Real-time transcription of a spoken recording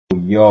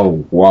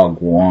Yo,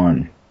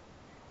 Wagwan.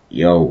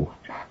 Yo,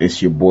 it's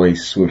your boy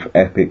Swift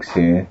Epics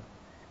here,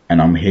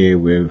 and I'm here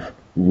with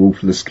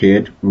Ruthless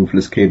Kid.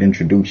 Ruthless Kid,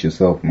 introduce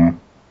yourself,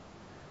 man.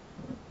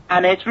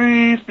 And it's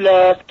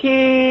Ruthless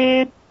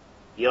Kid.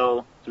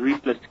 Yo, it's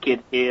Ruthless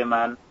Kid here,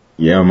 man.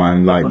 Yeah,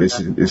 man, like this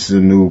is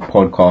a new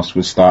podcast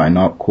we're starting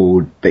up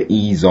called the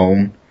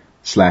E-Zone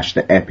 /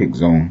 the Epic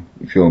Zone.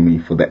 You feel me?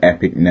 For the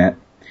Epic Net.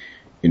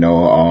 You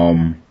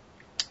know,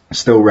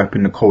 still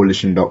repping the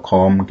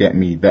coalition.com. Get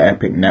me the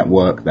Epic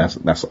Network.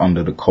 That's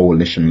under the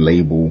coalition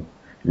label.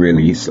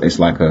 Really, it's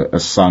like a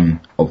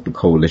son of the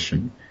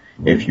coalition,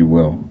 if you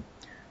will.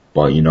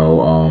 But you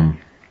know,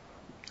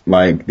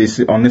 like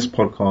on this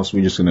podcast,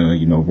 we're just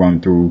gonna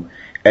run through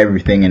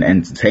everything in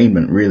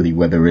entertainment, really.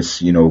 Whether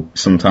it's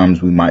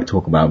sometimes we might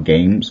talk about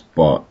games,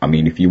 but I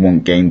mean, if you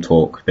want game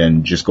talk,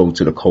 then just go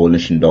to the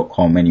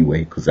coalition.com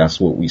anyway, because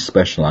that's what we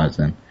specialize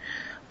in.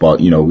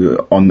 But we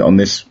on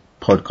this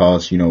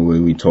podcast,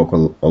 we talk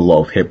a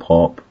lot of hip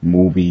hop,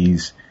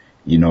 movies,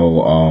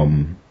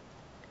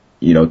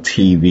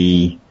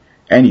 TV,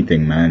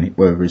 anything, man.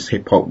 Whether it's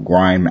hip hop,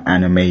 grime,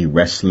 anime,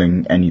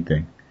 wrestling,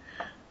 anything.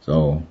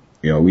 So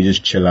we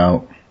just chill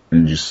out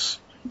and just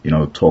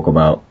talk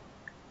about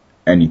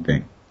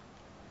anything.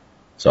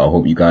 So I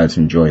hope you guys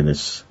enjoy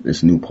this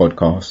new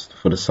podcast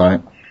for the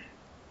site.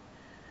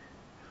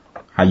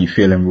 How you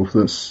feeling,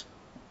 Ruthless?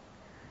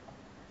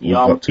 Yo,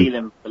 I'm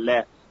feeling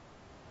blessed.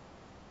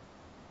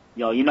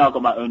 Yo, I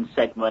got my own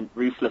segment,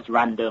 Ruthless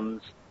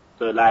Randoms.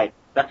 So, like,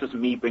 that's just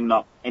me bringing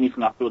up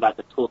anything I feel like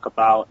to talk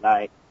about,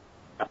 like,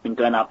 that's been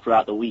going out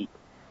throughout the week.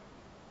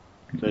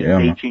 So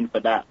stay tuned for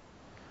that.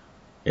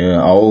 Yeah,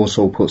 I'll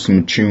also put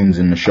some tunes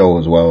in the show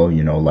as well,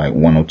 like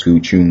 1 or 2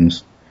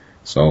 tunes.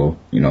 So,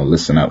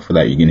 listen out for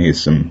that. You can hear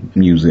some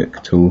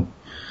music too.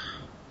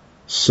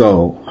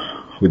 So,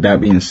 with that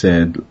being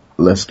said,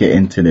 let's get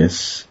into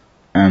this.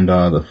 And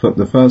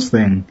the first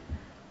thing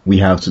we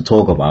have to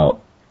talk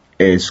about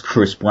is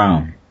Chris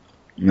Brown.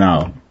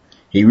 Now,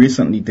 he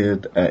recently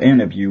did an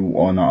interview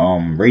on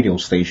a radio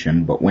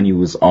station, but when he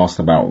was asked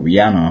about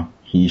Rihanna,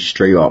 he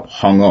straight up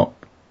hung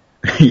up.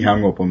 He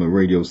hung up on the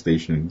radio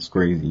station. It's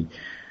crazy.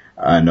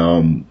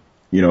 And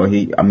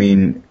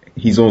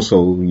he's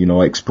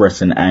also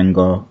expressing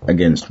anger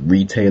against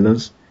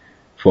retailers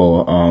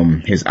for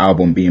his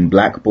album being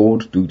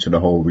blackballed due to the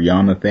whole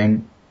Rihanna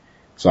thing.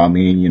 So I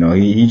mean,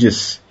 he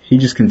just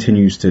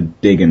continues to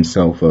dig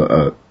himself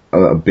a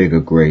bigger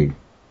grave.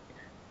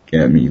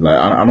 Get me? Like,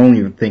 I don't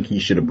even think he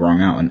should have brought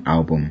out an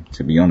album,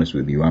 to be honest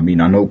with you. I mean,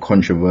 I know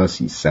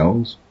controversy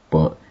sells,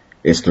 but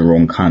it's the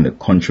wrong kind of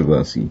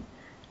controversy.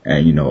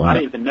 And, I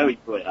don't even know he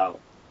brought it out.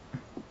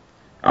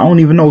 I don't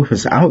even know if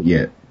it's out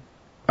yet.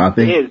 I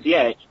think it is,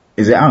 yeah.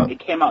 Is it out? I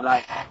think it came out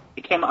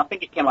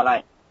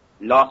like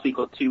last week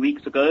or 2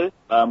 weeks ago.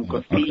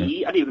 Graffiti.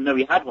 Okay. I didn't even know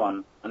he had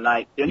one. And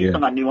like, the only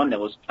song I knew on there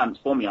was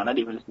Transform Me, and I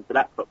didn't even listen to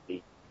that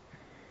properly.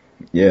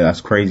 Yeah, that's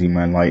crazy,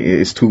 man. Like,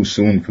 it's too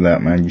soon for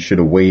that, man. You should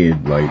have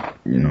waited,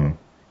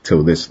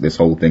 till this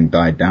whole thing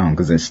died down,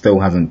 because it still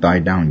hasn't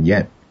died down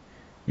yet.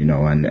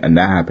 And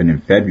that happened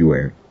in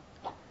February.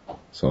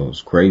 So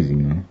it's crazy,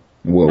 man.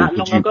 That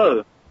long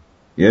ago?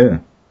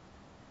 Yeah.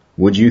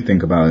 What do you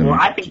think about it? Well,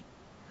 I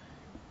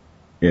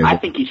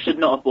think he should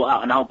not have brought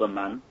out an album,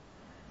 man.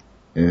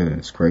 Yeah,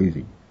 it's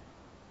crazy.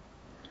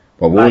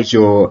 But what was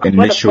your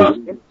initial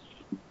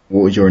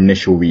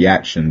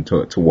reaction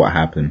to what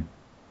happened?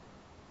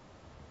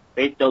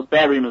 There was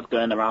bare rumors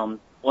going around.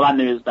 All I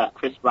knew is that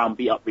Chris Brown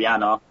beat up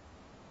Rihanna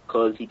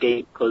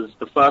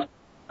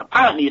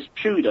apparently it's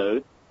true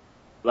though,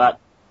 that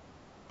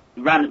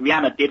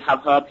Rihanna did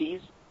have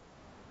herpes.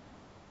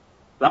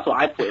 That's what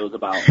I thought it was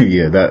about.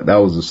 Yeah, that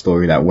was the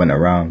story that went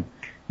around.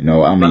 I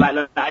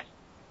mean,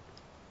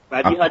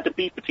 have you heard the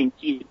beef between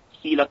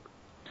Tequila?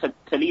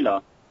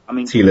 Tequila.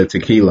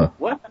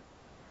 What?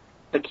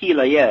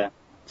 Tequila, yeah.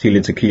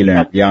 Tequila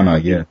and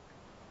Rihanna, yeah.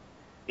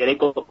 Yeah, they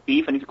got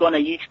beef, and if you go on a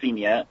YouTube stream,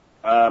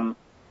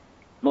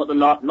 not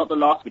the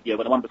last video,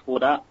 but the one before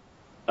that,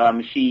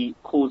 she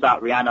calls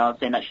out Rihanna,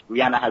 saying that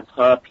Rihanna has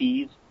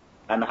herpes,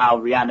 and how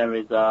Rihanna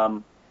is,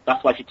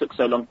 that's why she took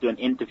so long to do an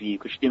interview,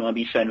 because she didn't want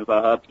to be shown with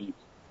her herpes.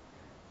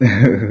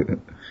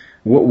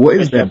 What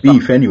is their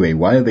beef anyway?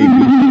 Why are they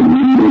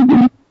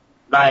beefing?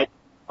 Like,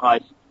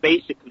 it's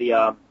basically,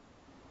 I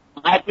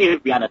agree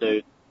with Rihanna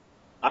though.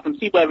 I can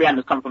see where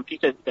Rihanna's come from. She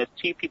says there's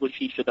 2 people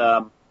she should,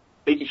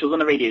 basically she was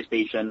on a radio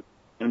station,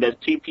 and there's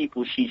 2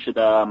 people she should,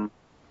 turn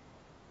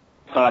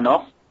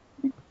off.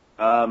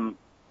 Who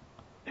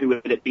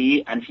would it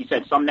be? And she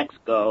said some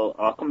next girl,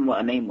 I can't remember what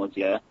her name was,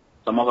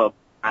 some other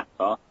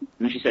actor,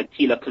 and she said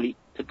Tequila.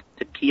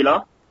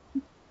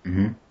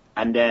 Mm-hmm.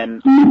 And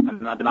then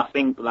I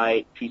think,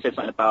 like, she said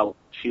something about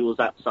she was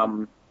at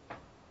some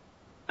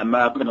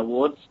American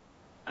Awards,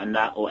 and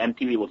that, or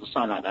MTV Awards or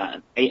something like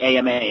that,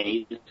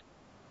 AMAs,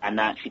 and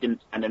that she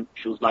didn't, and then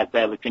she was like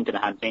there with a drink in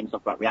her hand saying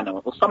stuff about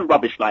Rihanna, or some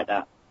rubbish like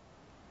that.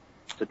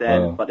 So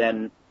then, But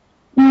then,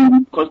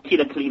 because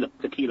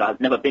Tequila has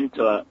never been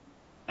to a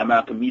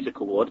American Music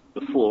Award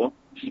before,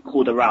 she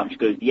called around, she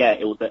goes, yeah,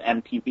 it was the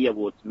MTV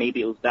Awards,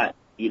 maybe it was that,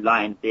 you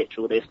lying bitch,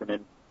 all this, and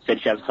then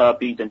said she has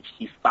herpes, and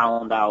she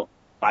found out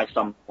by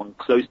someone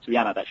close to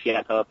Rihanna that she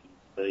had herpes.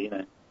 So, you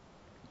know.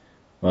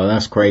 Well,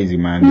 that's crazy,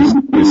 man.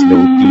 This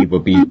little diva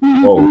beef.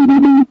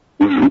 Whoa.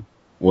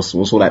 What's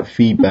all that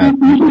feedback?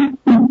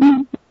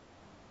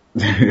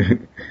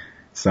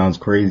 Sounds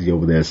crazy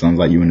over there. Sounds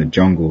like you're in the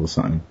jungle or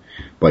something.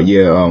 But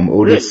yeah,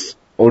 all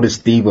this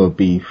diva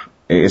beef,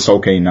 it's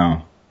okay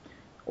now.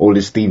 All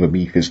this diva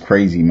beef is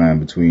crazy, man,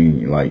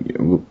 between like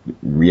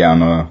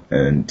Rihanna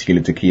and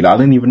Tila Tequila. I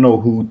didn't even know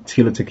who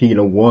Tila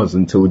Tequila was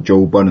until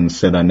Joe Budden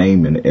said her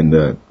name in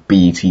the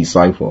BET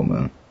cypher,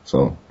 man.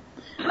 So,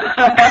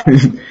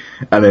 and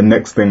then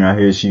next thing I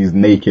hear, she's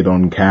naked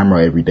on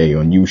camera every day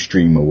on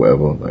Ustream or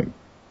whatever. Like,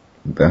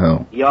 what the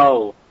hell?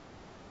 Yo,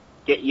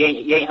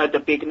 you ain't heard the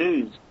big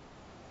news.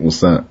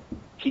 What's that?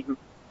 She's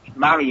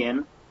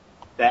marrying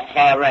the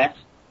heiress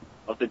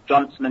of the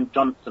Johnson &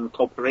 Johnson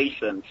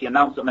Corporation. She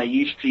announced it on her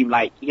Ustream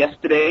like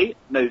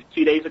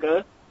 2 days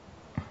ago.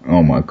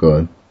 Oh my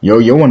god. Yo,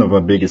 you're one of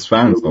her biggest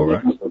fans though,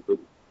 right?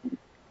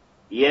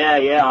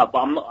 Yeah, but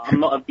I'm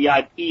not a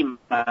VIP,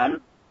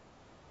 man.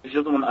 She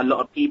doesn't want a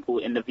lot of people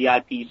in the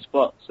VIP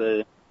spot,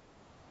 so,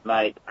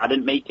 like, I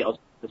didn't make it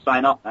to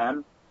sign up,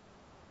 man.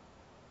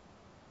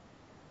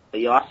 But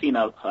yo, I seen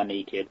her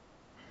naked.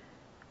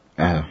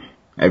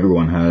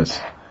 Everyone has.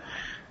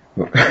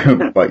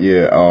 But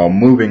yeah,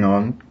 moving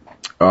on.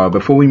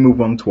 Before we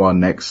move on to our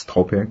next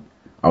topic,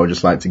 I would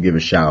just like to give a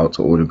shout out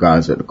to all the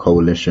guys at the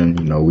coalition.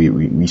 You know,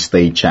 we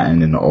stay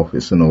chatting in the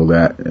office and all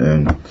that.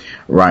 And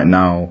right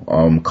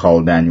now,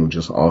 Carl Daniel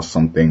just asked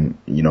something,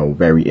 you know,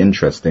 very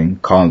interesting.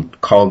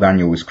 Carl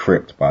Daniel was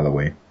crypt, by the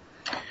way.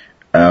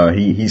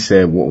 He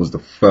said, what was the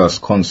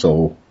first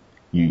console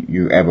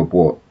you ever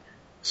bought?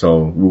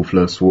 So,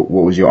 Ruthless, what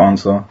was your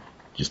answer?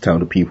 Just tell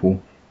the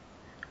people.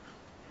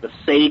 The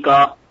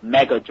Sega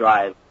Mega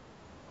Drive.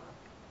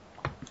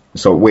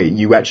 So wait,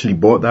 you actually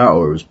bought that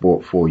or it was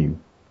bought for you?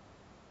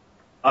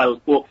 It was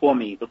bought for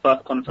me. The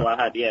first console I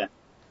had, yeah.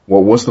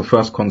 Well, what's the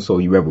first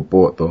console you ever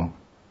bought though?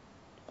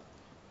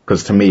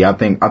 Because to me, I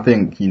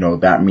think, you know,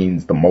 that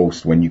means the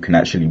most when you can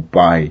actually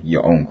buy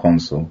your own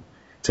console.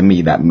 To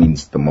me, that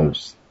means the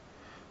most.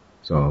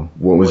 So,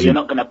 what was you're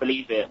not going to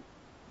believe it.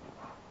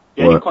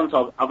 The only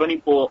console, I've only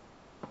bought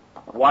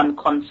one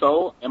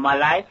console in my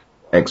life.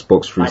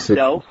 Xbox 360.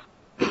 Myself.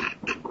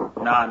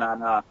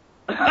 Nah.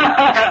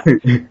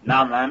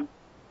 Nah, man.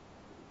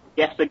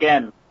 Guess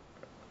again.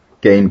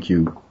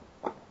 GameCube.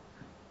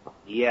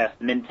 Yes,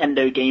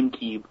 Nintendo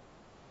GameCube.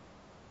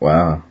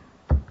 Wow.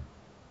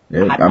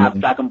 Yeah, I had to have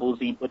Dragon Ball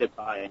Z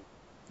Budokai.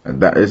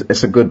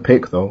 It's a good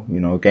pick though. You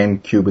know,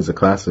 GameCube is a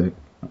classic.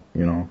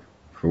 You know,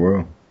 for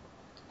real.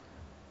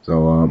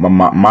 So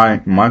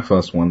my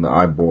first one that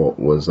I bought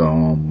was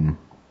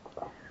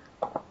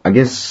I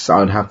guess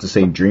I'd have to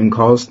say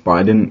Dreamcast, but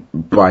I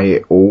didn't buy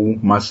it all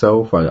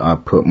myself. I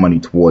put money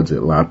towards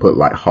it. Like I put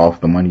like half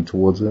the money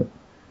towards it.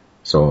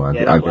 So I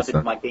guess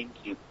that's my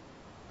GameCube.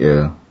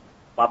 Yeah.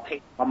 But I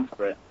paid some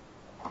for it.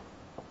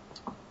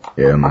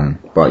 Yeah, man.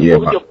 But yeah.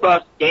 What was your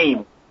first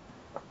game?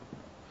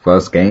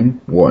 First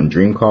game? What, on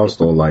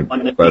Dreamcast or like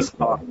on the first?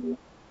 Dreamcast.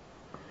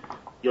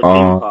 Your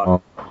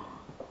Dreamcast.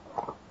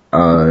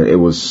 It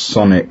was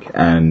Sonic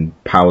and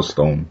Power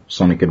Stone.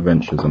 Sonic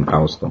Adventures and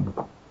Power Stone.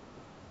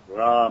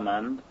 Bruh,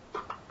 man.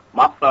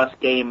 My first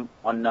game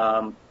on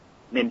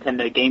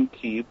Nintendo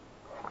GameCube,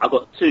 I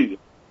got two.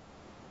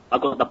 I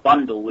got the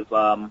bundle with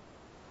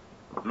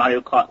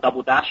Mario Kart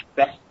Double Dash,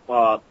 best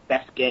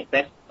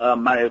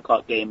Mario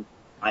Kart game,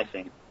 I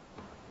think.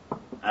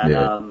 And,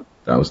 yeah,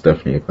 that was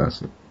definitely a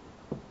classic.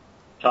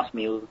 Trust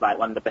me, it was like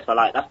one of the best I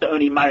like. That's the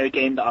only Mario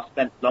game that I've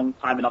spent long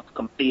time enough to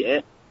complete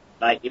it.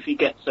 Like, if you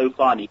get so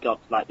far and you get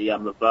up to like the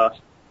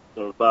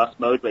reverse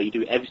mode where you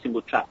do every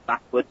single track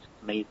backwards,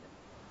 it's amazing.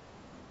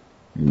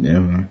 Yeah,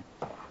 man.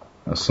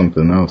 That's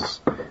something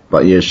else.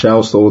 But yeah,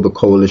 shouts to all the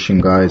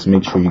Coalition guys.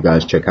 Make sure you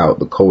guys check out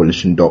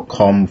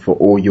thecoalition.com for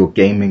all your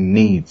gaming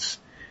needs.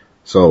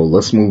 So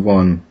let's move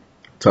on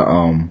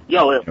to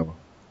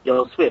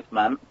Yo, Swift,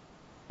 man.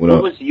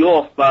 What was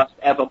your first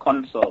ever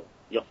console?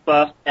 Your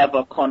first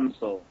ever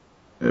console?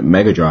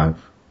 Mega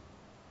Drive.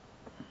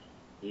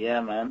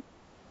 Yeah, man.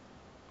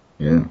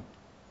 Yeah.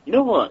 You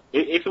know what?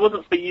 If it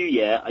wasn't for you,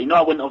 yeah, you know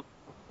I wouldn't have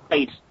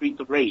played Streets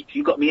of Rage.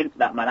 You got me into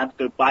that, man. I had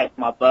to go buy it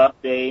for my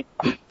birthday.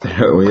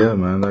 Oh yeah,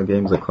 man. That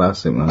game's a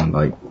classic, man.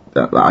 Like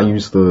I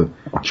used to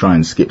try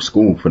and skip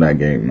school for that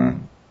game,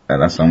 man.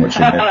 That's how much it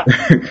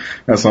meant.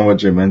 That's how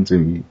much it meant to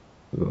me.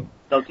 So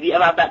did you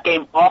ever have that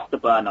game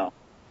Afterburner?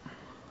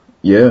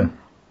 Yeah.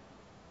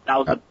 That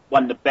was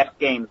one of the best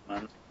games,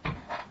 man.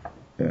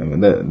 Yeah,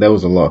 man, there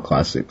was a lot of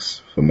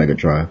classics for Mega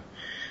Drive.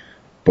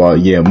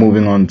 But yeah,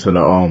 moving on to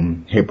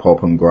the hip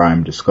hop and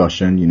grime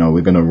discussion. You know,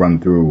 we're gonna run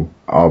through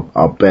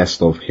our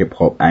best of hip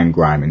hop and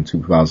grime in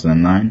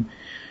 2009.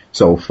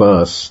 So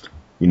first,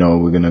 you know,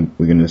 we're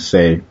gonna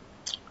say,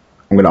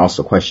 I'm gonna ask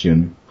the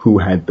question: who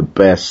had the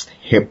best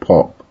hip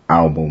hop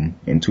album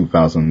in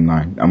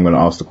 2009? I'm going to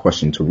ask the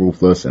question to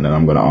Ruthless, and then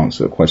I'm going to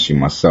answer the question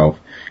myself.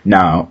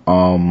 Now,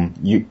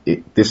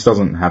 this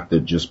doesn't have to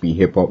just be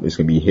hip hop. This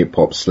can be hip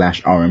hop /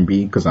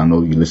 R&B, because I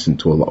know you listen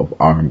to a lot of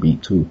R&B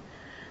too.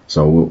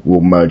 So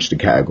we'll merge the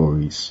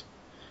categories.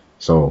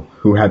 So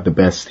who had the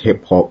best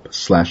hip hop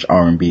 /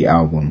 R&B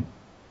album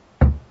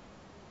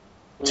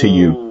to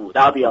you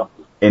that'll be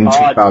in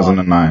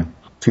 2009?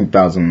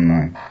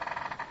 2009.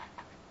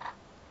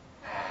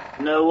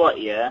 You know what,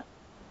 yeah?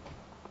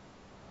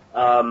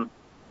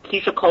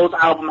 Keisha Cole's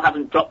album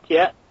hasn't dropped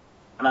yet,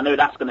 and I know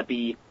that's going to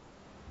be,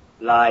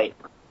 like,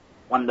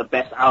 one of the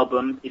best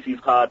albums if you've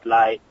heard,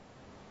 like,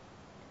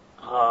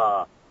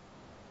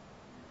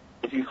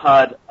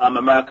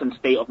 American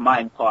State of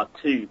Mind Part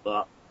 2,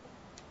 but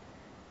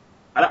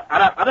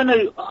I don't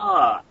know,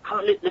 I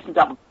haven't listened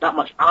to that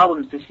much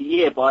albums this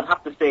year, but I'd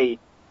have to say,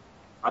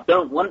 I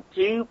don't want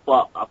to,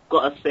 but I've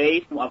got to say,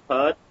 from what I've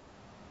heard,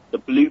 The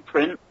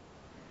Blueprint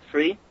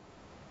 3.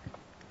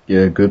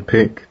 Yeah, good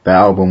pick. That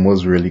album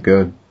was really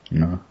good. You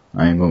know,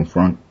 I ain't going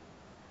front.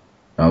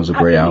 That was a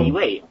great album.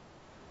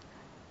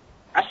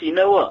 Actually, you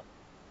know what?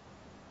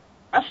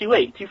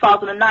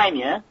 2009,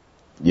 yeah?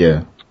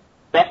 Yeah.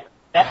 Best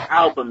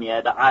album,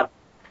 yeah, that I've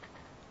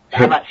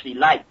actually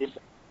liked. This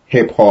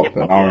hip hop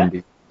and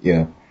R&B,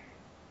 yeah.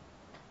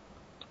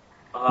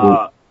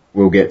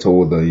 We'll get to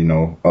all the, you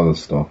know, other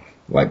stuff,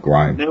 like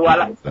grime. You know what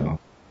I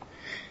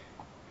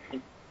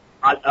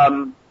like?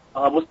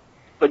 What's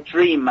For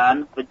Dream,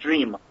 man. For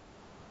Dream.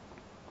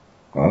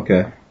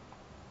 Okay.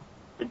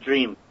 The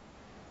Dream.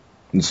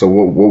 And so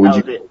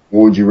what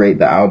would you rate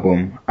the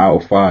album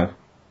out of 5?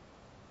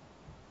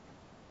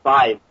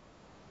 5.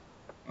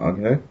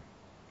 Okay.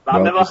 But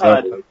I've never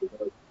heard,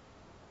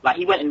 like,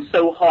 he went in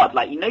so hard.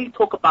 Like, you know, you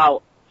talk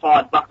about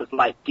hard rappers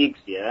like Giggs,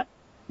 yeah?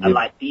 And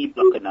like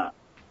D-Block and that.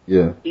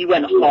 Yeah. He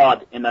went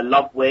hard in a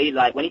love way.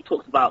 Like, when he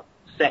talks about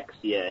sex,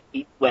 yeah,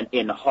 he went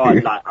in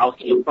hard. Like, I'll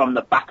see it from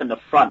the back and the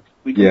front.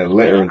 We can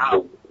literally.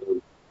 Out.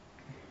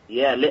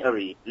 Yeah,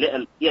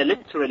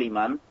 literally,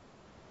 man.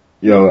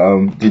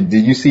 Yo, did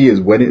you see his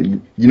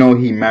wedding? You know,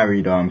 he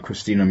married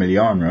Christina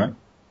Milian, right?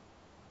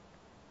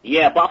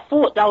 Yeah, but I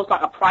thought that was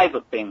like a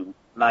private thing.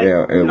 Like,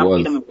 yeah, it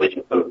was. Them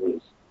wedding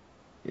photos.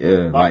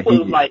 Yeah, but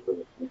like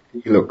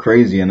he looked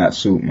crazy in that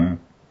suit, man.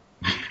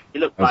 He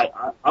looked like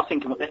I was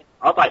thinking,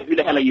 I was like, who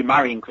the hell are you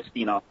marrying,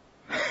 Christina?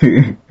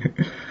 Yeah.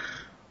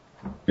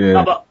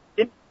 No, but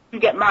didn't you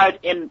get married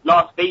in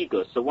Las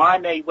Vegas? So why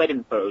are they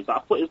wedding photos? I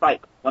thought it was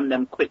like one of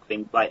them quick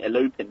things, like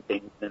eloping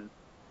things, and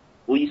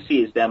all you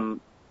see is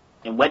them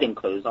in wedding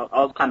clothes. I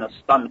was kind of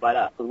stunned by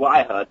that, because what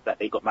I heard that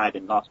they got married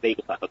in Las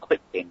Vegas like a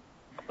quick thing,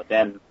 but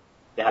then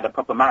they had a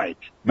proper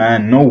marriage.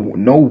 Man,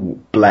 no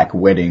black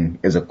wedding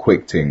is a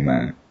quick thing,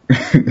 man.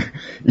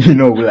 You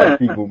know, black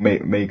people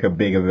make a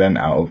big event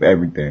out of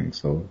everything,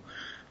 so,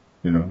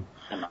 you know.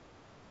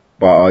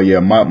 But,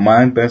 yeah,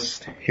 my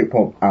best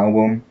hip-hop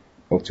album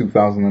of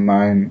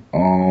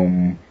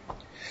 2009,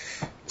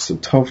 it's a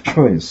tough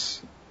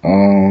choice.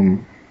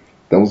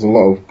 There was a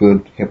lot of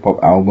good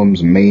hip-hop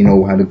albums.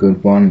 Mano had a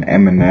good one,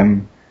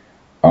 Eminem,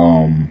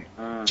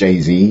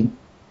 Jay-Z.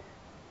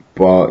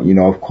 But, you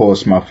know, of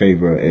course, my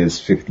favorite is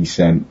 50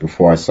 Cent,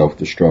 Before I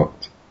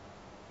Self-Destruct.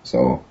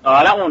 So.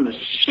 Oh, that one was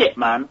shit,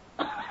 man.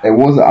 It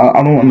was,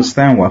 I don't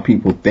understand why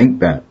people think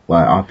that.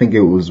 Like, I think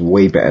it was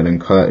way better than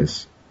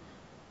Curtis.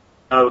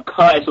 Oh,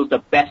 Curtis was the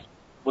best.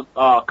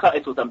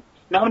 Curtis was the, you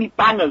know how many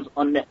bangers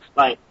on next,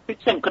 like,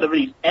 50 Cent could have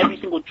released every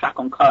single track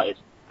on Curtis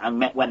and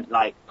went,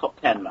 like,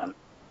 top 10, man.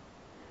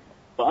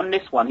 But on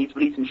this one, he's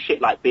releasing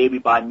shit like Baby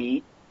by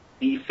Me,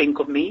 Do You Think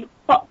of Me?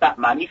 Fuck that,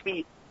 man. He should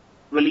be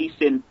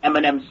releasing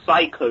Eminem's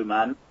Psycho,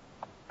 man,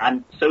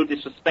 and So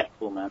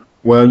Disrespectful, man.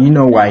 Well, you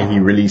know why he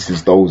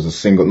releases those as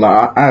singles.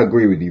 Like, I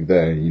agree with you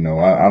there. You know,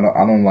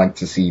 I don't like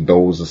to see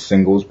those as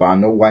singles, but I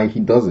know why he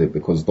does it,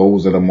 because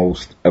those are the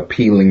most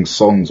appealing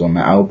songs on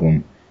the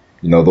album.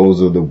 You know,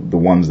 those are the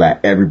ones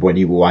that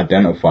everybody will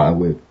identify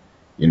with.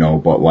 You know,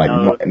 but like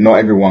not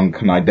everyone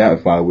can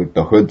identify with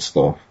the hood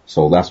stuff,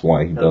 so that's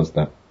why he does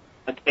that.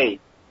 Okay,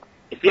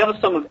 if you have a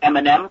song with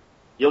Eminem,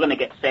 you're gonna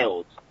get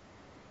sales.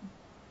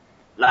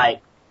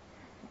 Like,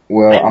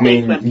 well, I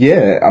mean,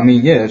 yeah,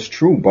 it's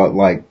true, but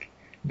like,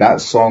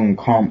 that song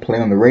can't play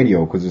on the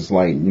radio, because it's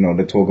like, you know,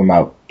 they're talking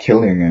about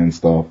killing and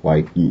stuff,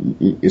 like,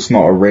 it's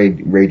not a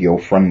radio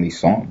friendly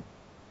song.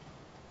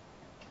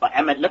 But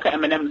look at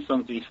Eminem's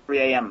songs with 3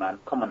 a.m., man,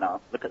 come on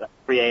now, look at that,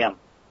 3 a.m.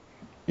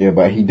 Yeah,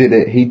 but he did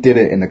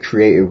it in a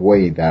creative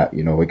way that,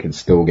 you know, it can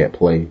still get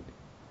played.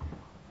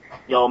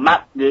 Yo,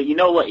 Matt, you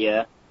know what,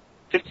 yeah?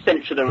 50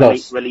 Cent should have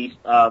released,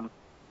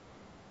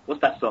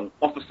 what's that song?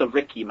 Officer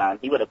Ricky, man.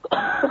 He would have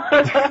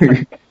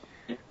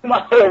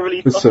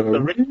released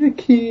Officer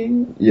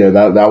Ricky. Yeah,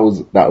 that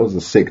was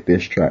a sick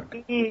diss track.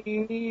 I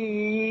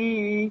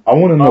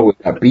want to know what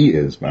that beat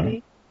is,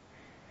 man.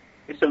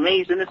 It's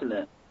amazing, isn't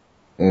it?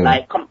 Yeah.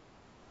 Like, come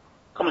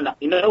on now.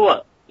 You know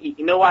what?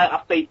 You know why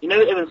I say, you know,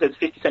 everyone says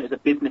 50 Cent is a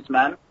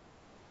businessman?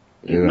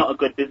 He's not a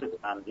good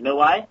businessman. You know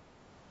why?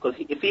 Because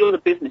if he was a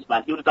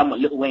businessman, he would have done what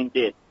Lil Wayne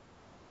did.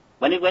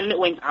 When Lil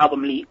Wayne's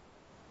album leaked,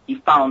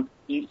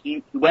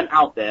 he went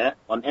out there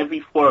on every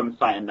forum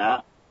site and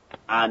that,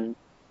 and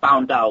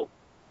found out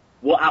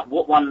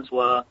what ones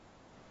were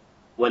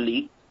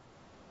leaked,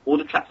 all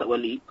the tracks that were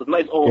leaked, because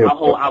most our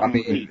whole album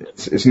was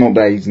leaked. It's not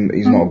that he's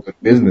not a good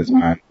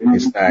businessman.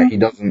 It's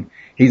that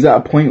he's at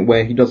a point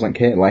where he doesn't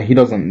care. Like, he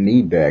doesn't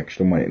need the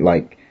extra money.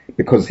 Like,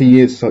 because he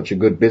is such a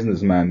good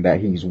businessman that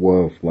he's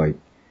worth, like,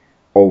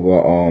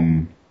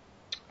 over,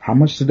 how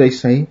much did they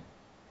say?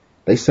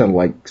 They said,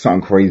 like,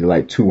 something crazy,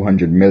 like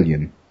 200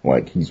 million,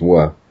 like, he's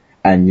worth.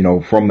 And, you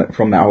know, from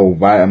that whole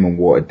vitamin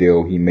water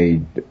deal, he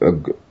made,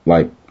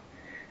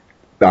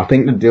 I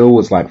think the deal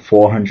was like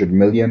 400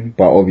 million,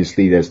 but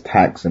obviously there's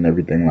tax and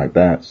everything like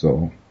that,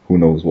 so who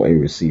knows what he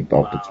received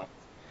off the tax.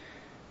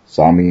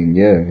 So, I mean,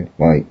 yeah,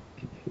 like,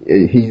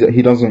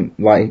 he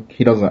doesn't, I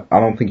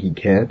don't think he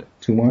cared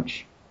too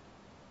much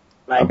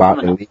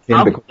about the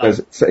leaking,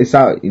 because it's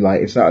out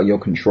of your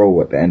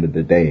control at the end of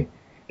the day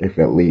if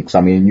it leaks.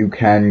 I mean, you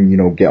can, you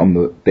know, get on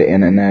the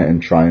internet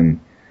and try and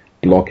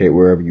block it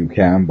wherever you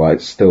can,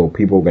 but still,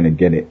 people are going to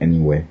get it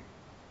anyway.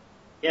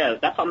 Yeah,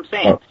 that's what I'm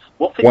saying.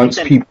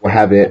 Once people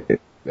have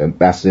it,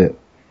 that's it.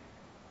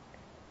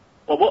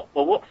 But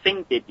what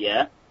Thing did,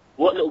 yeah,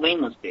 what Lil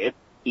Wayne did,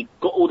 he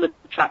got all the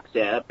tracks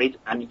there,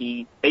 and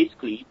he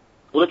basically,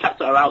 all the tracks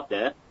that are out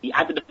there, he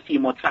added a few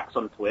more tracks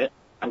onto it,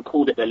 and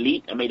called it a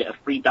leak, and made it a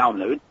free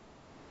download.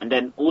 And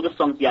then all the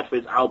songs he had for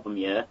his album,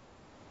 yeah,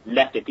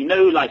 left it. You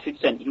know, like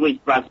 50 Cent, he always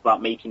brags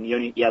about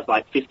he has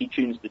like 50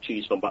 tunes to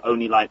choose from, but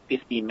only like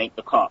 15 make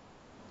the cut.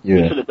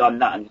 Yeah. He should have done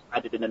that and just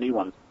added in the new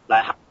ones.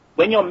 Like,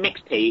 when your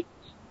mixtapes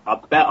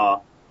are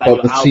better than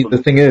your album.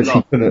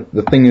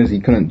 The thing is he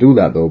couldn't do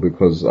that though,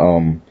 because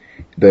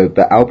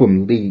the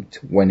album leaked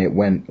when it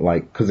went,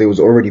 like, cause it was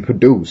already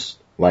produced,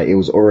 like, it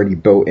was already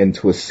built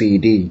into a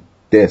CD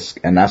disc,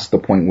 and that's the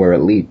point where it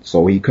leaked,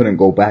 so he couldn't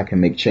go back and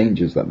make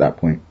changes at that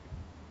point.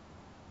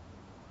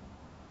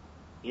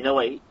 You know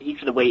what, he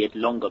should have waited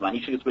longer, man.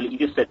 He should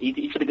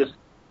have just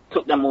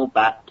took them all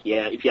back,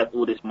 yeah, if he had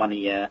all this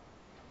money, yeah.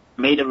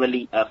 Made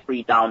a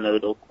free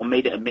download, or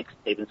made it a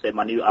mixtape and said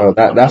my new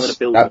album.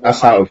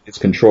 That's out of his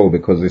control,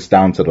 because it's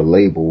down to the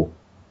label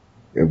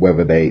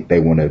whether they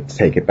want to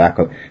take it back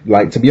up.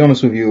 Like, to be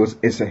honest with you,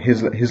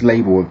 his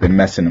label have been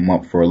messing him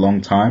up for a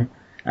long time,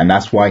 and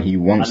that's why he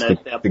wants to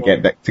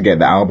get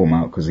the album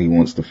out, because he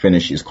wants to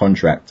finish his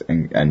contract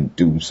and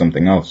do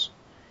something else,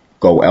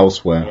 go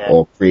elsewhere,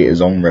 or create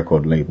his own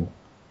record label.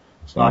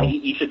 So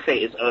he should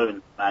create his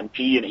own, man.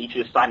 He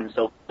should just sign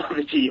himself to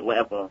the G or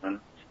whatever, man.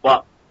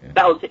 But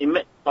that was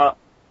it. But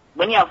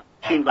when you have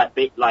tunes like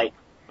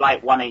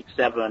Flight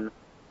 187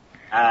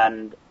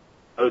 and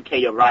Okay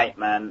You're Right,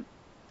 man,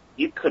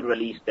 you could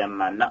release them,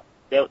 man.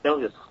 They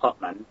were just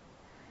hot, man.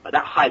 But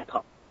that hyped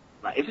up.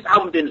 Like, if this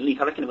album didn't leak,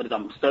 I reckon it would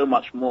have done so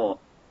much more,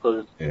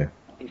 because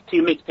his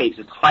two mixtapes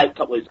is hyped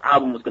up what his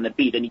album was going to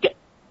be. Then you get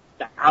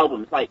that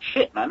album, it's like,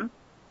 shit, man.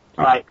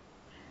 Like,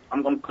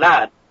 I'm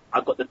glad I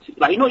got the two.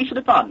 Like, you know what he should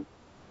have done?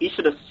 He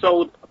should have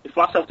sold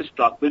Fast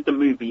Self-Destruct with the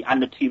movie and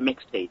the two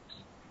mixtapes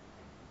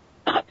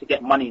to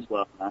get money's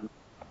worth, man.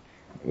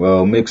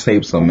 Well,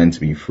 mixtapes are meant to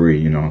be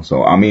free, you know.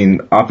 So, I mean,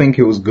 I think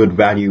it was good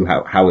value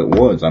how it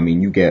was. I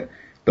mean, you get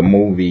the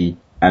movie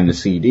and the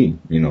CD,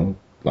 you know.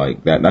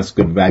 Like, that's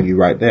good value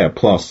right there.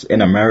 Plus,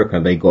 in America,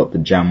 they got the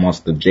Jam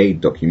Master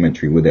Jade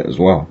documentary with it as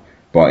well.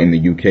 But in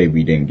the UK,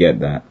 we didn't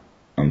get that,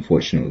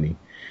 unfortunately.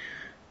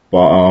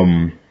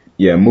 But,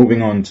 yeah,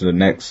 moving on to the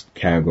next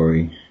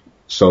category.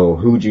 So,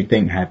 who do you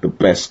think had the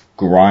best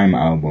grime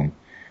album?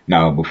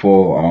 Now,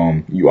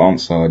 before you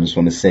answer, I just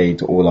want to say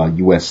to all our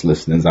US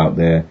listeners out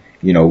there,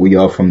 you know, we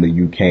are from the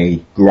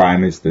UK.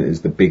 Grime is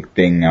the big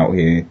thing out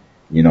here,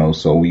 you know,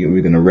 so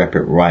we're going to rep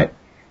it right.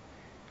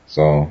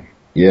 So,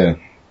 yeah,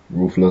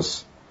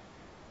 Ruthless,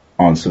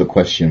 answer the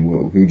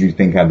question. Who do you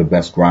think had the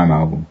best grime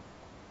album?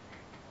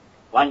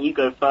 Why don't you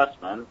go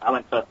first, man? I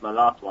went first in the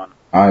last one.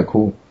 Alright,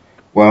 cool.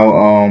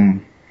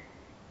 Well,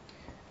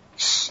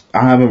 I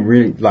haven't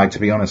really, like, to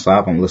be honest, I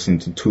haven't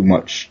listened to too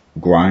much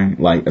grime,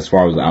 like, as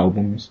far as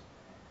albums.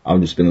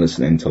 I've just been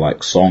listening to,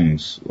 like,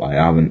 songs. Like,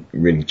 I haven't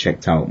really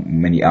checked out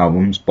many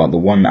albums, but the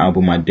one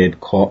album I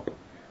did cop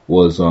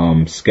was,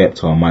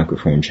 Skepta,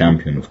 Microphone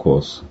Champion, of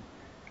course.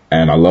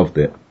 And I loved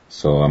it.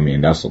 So, I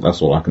mean, that's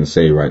all I can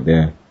say right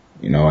there.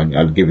 You know,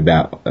 I'd give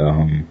that,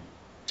 like,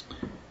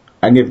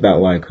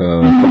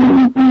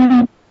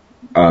 3.5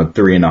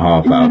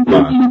 out of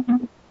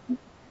 5.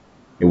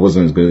 It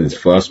wasn't as good as the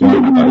first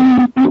one, but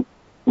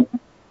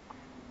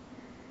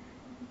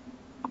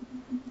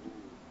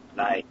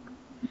like,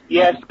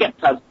 yeah,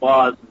 Skepta's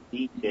bars and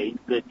DJ, he's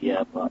good,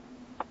 yeah, but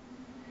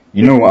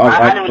you know what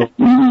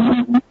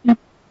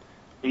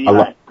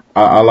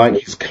I like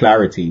his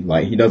clarity.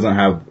 Like, he doesn't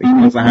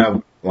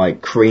have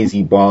like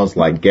crazy bars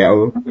like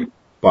Ghetto,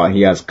 but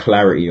he has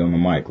clarity on the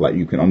mic. Like,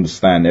 you can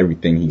understand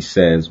everything he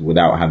says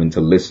without having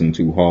to listen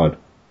too hard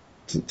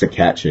to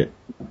catch it.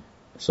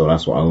 So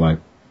that's what I like.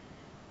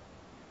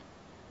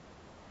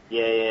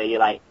 Yeah, you're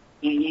like,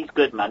 he's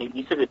good, man.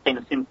 He says it plain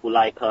and simple,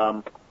 like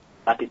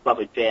his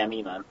brother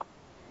JME, man.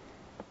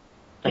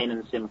 Plain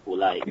and simple,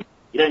 like,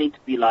 you don't need to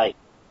be like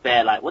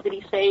bare, like, what did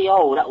he say?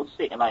 Oh, that was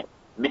sick, and, like,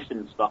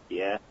 missing stuff,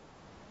 yeah?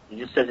 He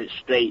just says it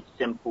straight,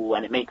 simple,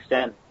 and it makes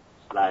sense.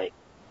 Like,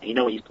 you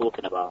know what he's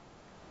talking about.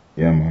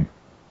 Yeah, man.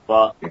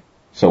 But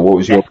so what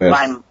was your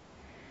best?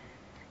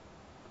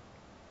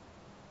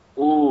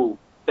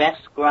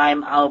 Best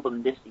grime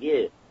album this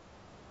year.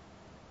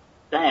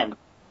 Damn.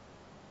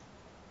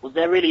 Was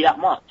there really that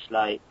much?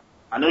 Like,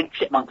 I know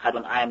Chipmunk had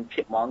one, I Am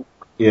Chipmunk.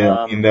 Yeah,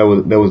 I mean, there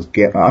was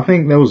I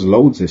think there was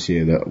loads this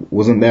year. That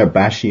wasn't there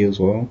Bashy as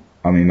well.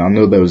 I mean, I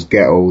know there was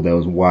Ghetto, there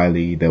was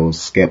Wiley, there was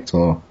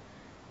Skepta.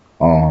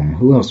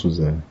 Who else was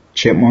there?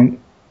 Chipmunk?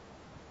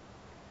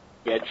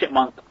 Yeah,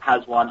 Chipmunk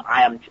has one.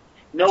 I heard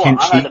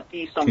a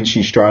few songs.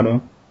 Kinchi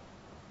Strata?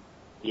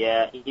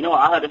 Yeah, you know what,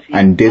 I heard a few.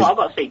 And I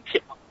gotta say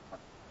Chipmunk.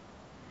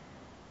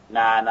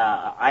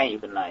 Nah, I ain't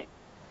even, like,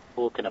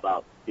 talking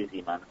about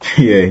Dizzy, man.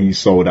 Yeah, he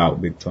sold out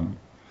big time.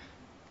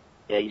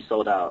 Yeah, he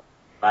sold out.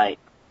 Like,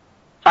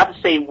 if I had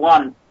to say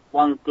one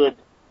good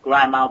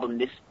grime album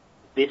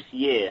this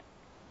year,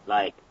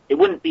 like, it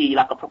wouldn't be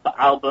like a proper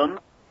album,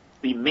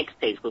 it'd be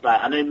mixtapes, because,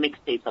 like, I know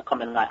mixtapes are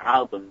coming like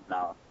albums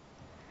now.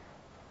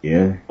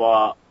 Yeah.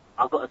 But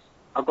I've got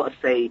to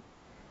say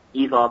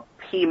either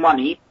P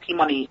Money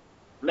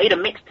made a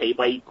mixtape,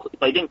 but he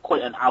didn't call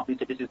it an album. He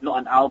said this is not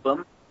an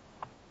album,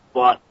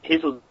 but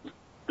his was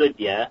good,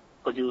 yeah,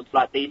 because he was,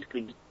 like,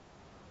 basically just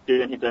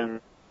doing his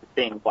own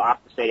thing. But I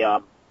have to say,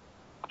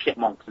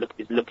 Chipmunk's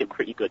is looking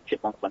pretty good.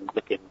 Chipmunk's one is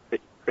looking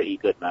pretty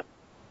good, man.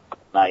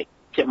 Like,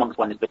 Chipmunk's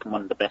one is looking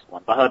one of the best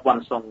ones. I heard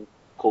one song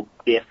called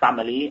Dear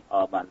Family.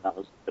 Oh man, that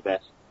was the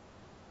best.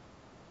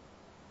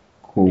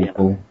 Cool, yeah,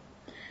 cool.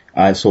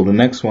 Alright, so the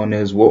next one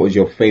is, what was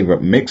your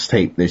favorite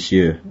mixtape this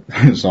year?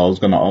 So I was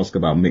gonna ask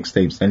about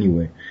mixtapes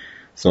anyway.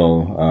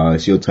 So,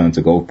 it's your turn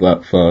to go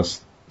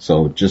first.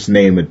 So just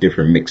name a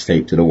different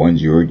mixtape to the ones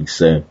you already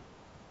said,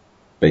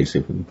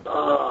 basically.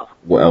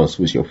 What else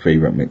was your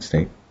favorite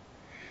mixtape?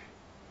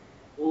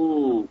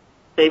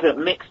 Favorite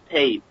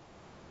mixtape?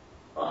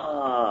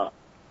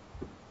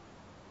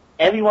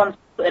 Everyone's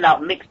putting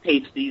out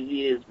mixtapes these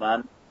years,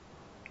 man.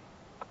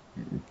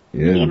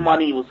 Yeah.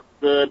 E-Money was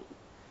good.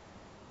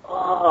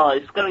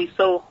 It's gonna be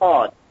so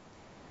hard.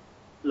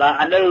 Like,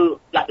 I know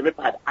Black the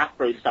Ripper had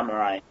Afro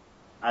Samurai,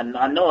 and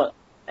I know what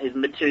his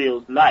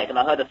material's like, and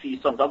I heard a few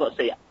songs. I've got to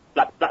say,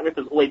 Black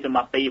Ripper's always been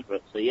my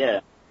favourite, so yeah.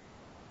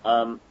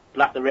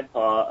 Black the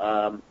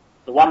Ripper,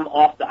 the one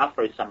after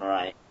Afro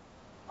Samurai.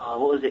 What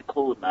was it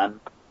called, man?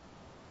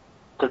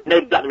 Because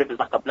no, Black the Ripper's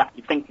like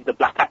you think he's a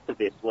black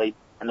activist,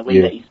 and the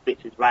way that he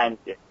spits his rhymes,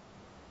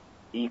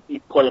 you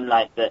call him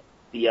like the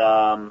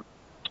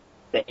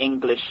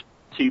English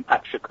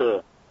Tupac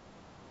Shakur.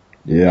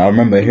 Yeah, I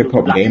remember Hip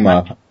Hop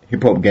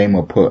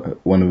Gamer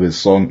put one of his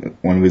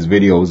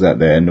videos at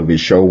the end of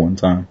his show one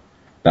time.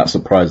 That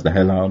surprised the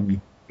hell out of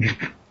me. Yeah,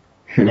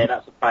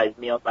 that surprised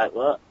me. I was like,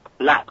 what?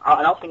 Black?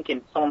 And I was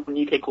thinking someone from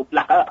the UK called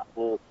Black Earth.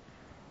 Well,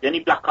 the only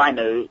black I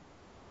know,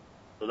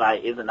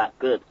 like, isn't that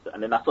good.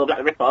 And then I saw Black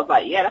the Ripper. I was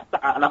like, yeah, that's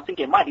Black. And I was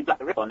thinking it might be Black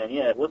the Ripper. And then,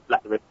 yeah, it was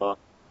Black the Ripper.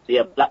 So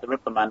yeah, Black the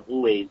Ripper, man,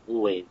 always.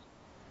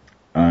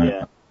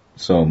 Yeah.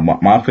 So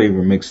my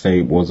favorite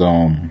mixtape was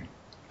I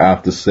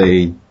have to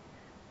say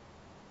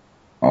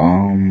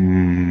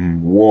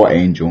War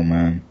Angel,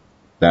 man.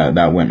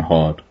 That went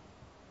hard.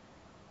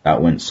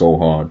 That went so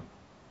hard.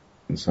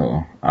 And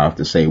so I have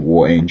to say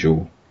War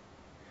Angel.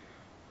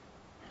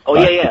 Oh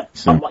yeah.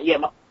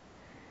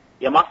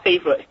 My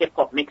favorite hip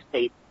hop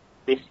mixtape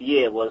this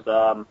year was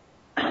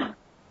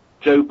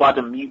Joe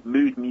Budden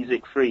Mood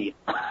Music 3.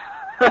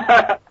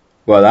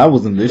 Well, that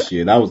wasn't this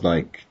year. That was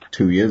like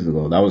 2 years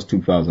ago. That was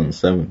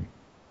 2007.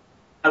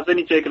 I was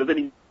only joking.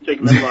 Remember,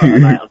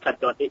 I was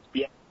on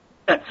HBO.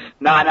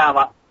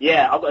 Nah.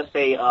 Yeah, I've got to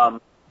say,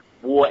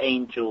 War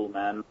Angel,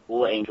 man.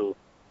 War Angel.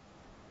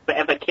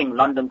 Forever King,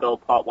 London Girl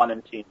Part 1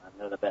 and 2, man.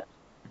 They're the best.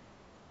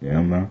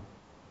 Yeah, man.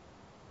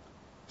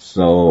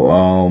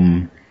 So,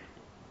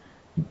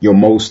 your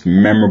most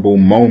memorable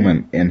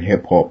moment in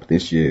hip hop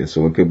this year.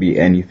 So it could be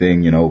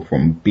anything,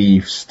 from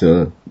beefs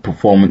to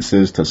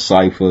performances to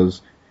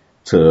cyphers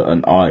to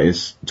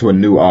a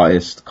new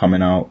artist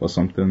coming out or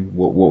something.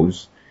 What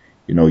was,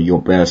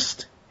 your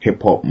best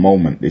hip hop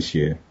moment this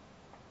year?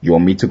 You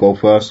want me to go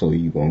first, or are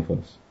you going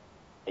first?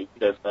 You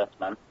go first,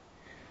 man.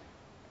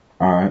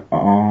 Alright,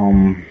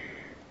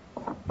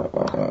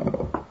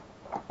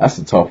 that's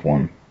a tough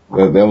one.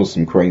 There was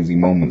some crazy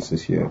moments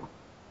this year.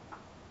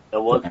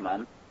 There was,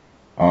 man.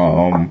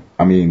 I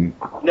mean...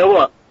 You know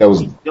what? There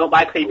was... You know what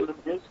my crazy moment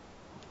is?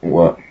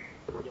 What?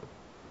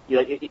 I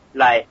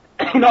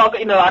know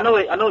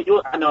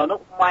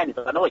what mine is.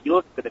 I know what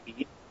yours is gonna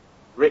be.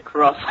 Rick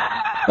Ross.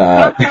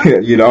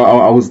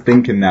 I was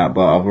thinking that,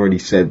 but I've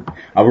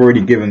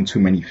already given too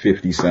many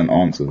 50 Cent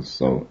answers,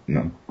 so,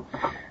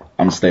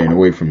 I'm staying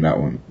away from that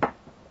one.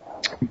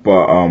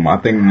 But, I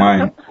think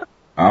mine,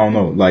 I don't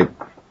know, like,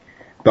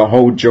 the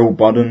whole Joe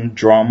Budden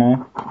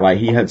drama, like,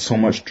 he had so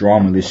much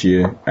drama this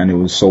year, and it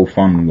was so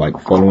fun, like,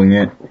 following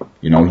it.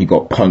 He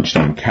got punched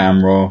on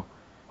camera,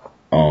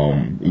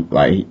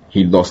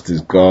 he lost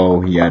his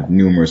girl, he had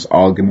numerous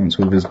arguments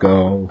with his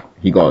girl,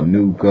 he got a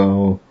new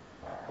girl,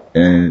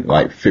 and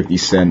like 50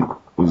 Cent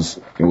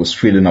was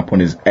feeling up on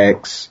his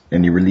ex,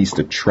 and he released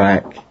a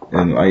track,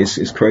 and like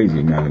it's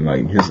crazy, man.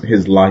 Like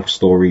his life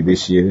story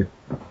this year,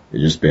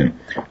 it's just been,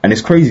 and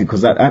it's crazy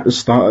because at the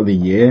start of the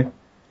year,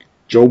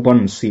 Joe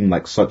Budden seemed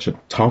like such a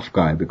tough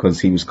guy because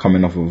he was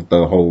coming off of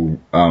the whole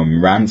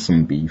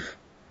ransom beef,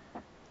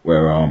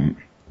 where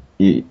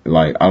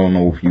like I don't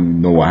know if you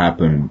know what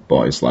happened,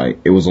 but it's like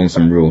it was on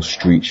some real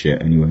street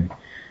shit anyway.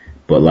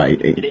 But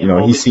like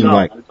he seemed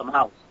like it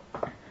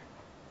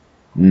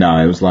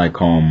was like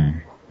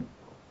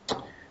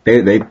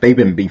they've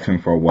been beefing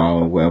for a while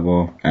or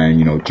whatever,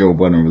 and Joe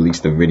Budden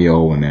released a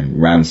video, and then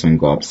Ransom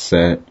got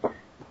upset,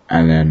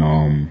 and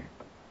then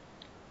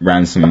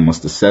Ransom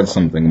must have said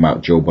something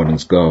about Joe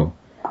Budden's girl,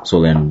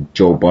 so then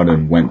Joe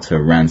Budden went to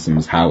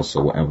Ransom's house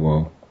or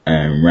whatever,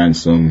 and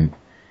Ransom,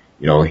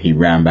 he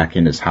ran back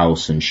in his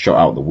house and shot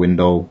out the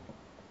window,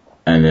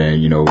 and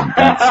then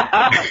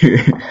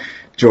that's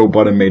Joe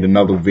Budden made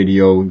another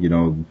video,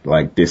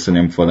 like dissing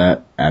him for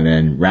that. And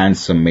then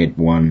Ransom made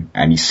one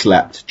and he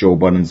slapped Joe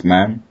Budden's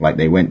man. Like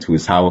they went to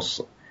his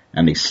house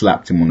and they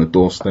slapped him on the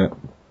doorstep.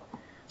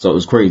 So it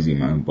was crazy,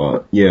 man.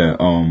 But yeah,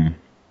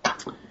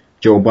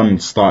 Joe Budden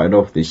started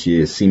off this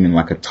year seeming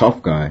like a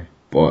tough guy.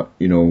 But,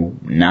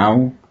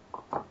 now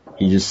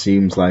he just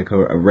seems like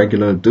a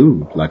regular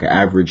dude, like an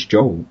average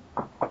Joe.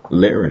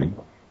 Literally.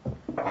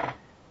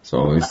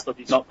 So that's because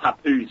he's not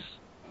papoose.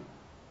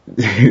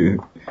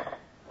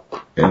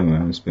 Yeah,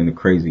 man, it's been a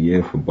crazy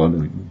year for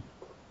Budden.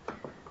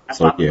 That's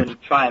what happens when you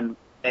try and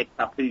beg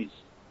papoose.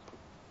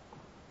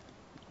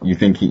 You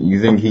think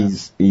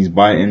he's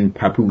biting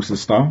Papoose'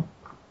 style?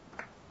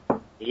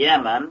 Yeah,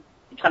 man.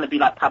 He's trying to be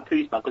like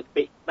Papoose, man, because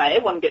like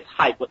everyone gets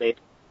hyped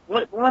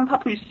when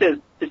Papoose says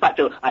this like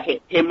joke, I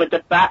hit him with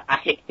the bat, I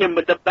hit him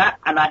with the bat,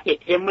 and I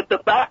hit him with the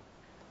bat.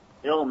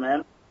 Yo,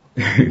 man.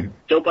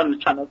 Joe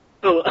Budden's trying to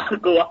go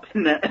up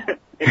in the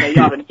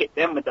yard and hit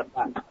them with the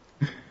bat.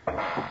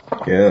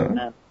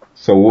 Yeah.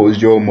 So what was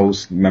your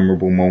most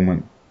memorable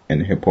moment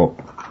in hip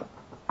hop?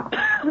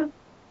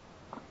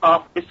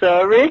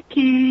 Officer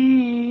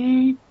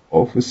Ricky.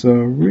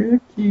 Officer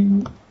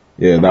Ricky.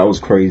 Yeah, that was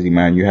crazy,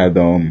 man. You had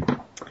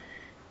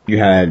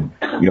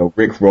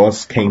Rick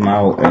Ross came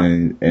out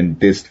and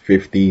dissed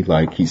 50,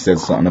 like he said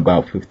something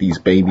about 50's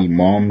baby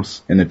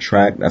moms in the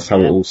track. That's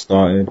how it all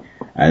started.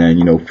 And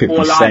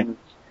then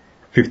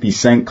 50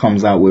 Cent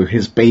comes out with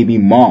his baby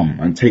mom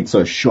and takes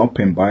her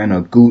shopping, buying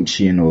her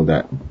Gucci and all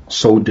that.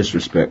 So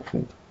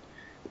disrespectful.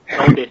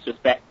 So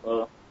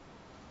disrespectful.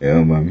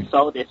 Yeah, man.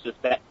 So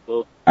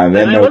disrespectful. And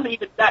then it wasn't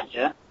even that,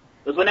 yeah? It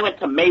was when they went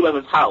to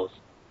Mayweather's house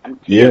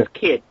and Tia's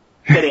kid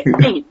said it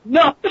ain't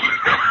nothing.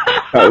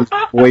 That was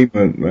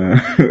flagrant,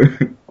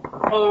 man.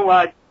 Oh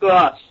my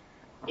gosh.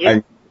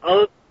 And,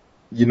 the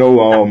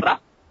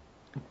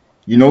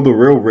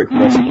real Rick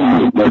Ross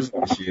was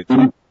last year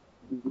too.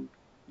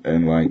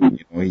 And like,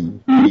 he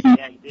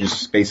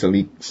just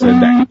basically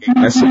said that he ain't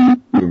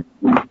messing with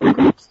Rick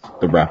Ross,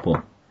 the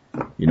rapper.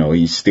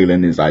 He's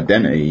stealing his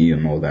identity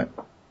and all that.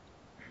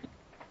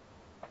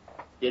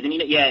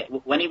 Yeah,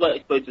 when he was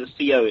exposed to the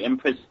CO in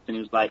prison, he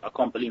was like, I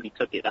can't believe he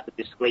took it. That's a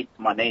disgrace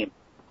to my name.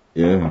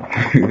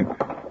 Yeah.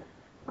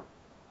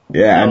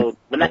 Yeah, so,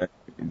 and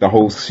the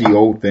whole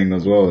CO thing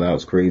as well, that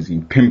was crazy.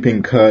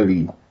 Pimping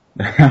Curly,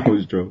 that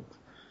was jokes.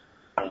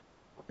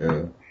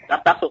 Yeah.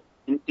 That's what,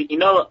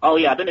 oh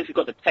yeah, I don't know if you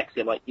got the text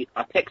yet, but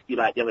I texted you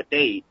like the other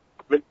day,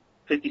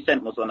 50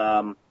 Cent was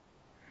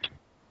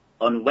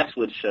on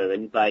Westwood's show,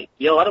 and he's like,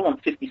 yo, I don't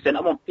want 50 Cent,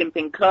 I want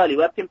Pimping Curly,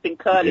 where Pimping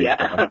Curly at?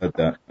 Yeah,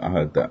 I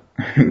heard that.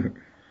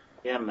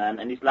 Yeah, man,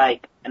 and he's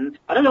like, and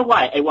I don't know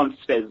why everyone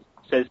says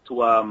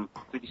to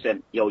 50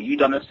 Cent, yo, you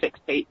done a sex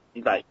tape?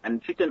 He's like,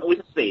 and 50 Cent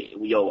always say,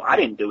 yo, I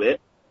didn't do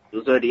it. It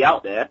was already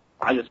out there.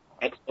 I just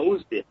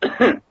exposed it.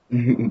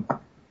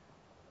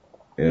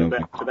 Yeah.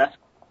 So that's,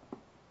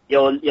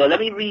 yo, let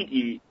me read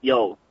you,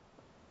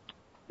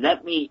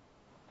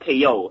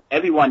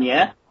 everyone,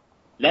 yeah?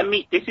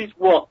 This is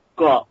what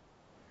got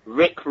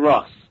Rick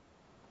Ross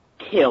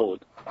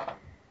killed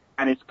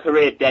and his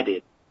career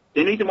deaded.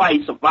 The reason why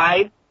he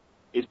survived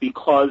is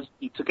because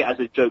he took it as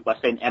a joke by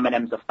saying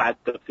Eminem's a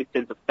faggot, 50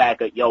 Cent's a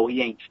faggot, yo,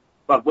 he ain't.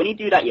 But when you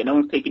do that, no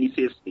one's taking you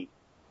seriously.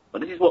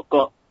 But this is what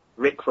got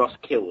Rick Ross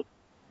killed.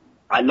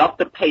 I love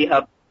to pay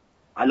her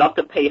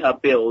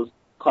bills,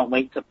 can't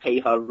wait to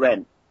pay her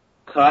rent.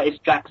 Curtis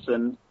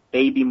Jackson's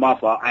baby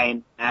mother, I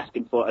ain't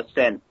asking for a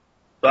cent.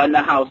 Burn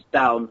the house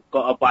down,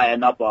 gotta buy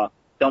another.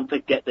 Don't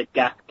forget the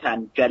gas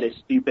can, jealous,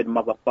 stupid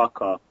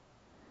motherfucker.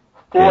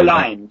 Four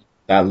lines.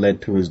 That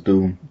led to his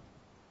doom.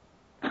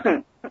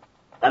 That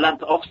led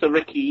to Officer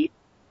Ricky,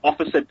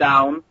 Officer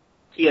Down.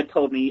 Tia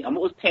told me, and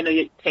what was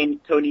Tony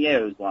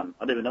Ayo's one?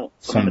 I don't even know.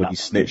 Somebody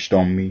snitched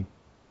on me.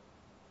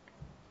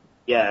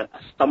 Yeah,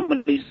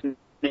 somebody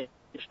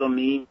snitched on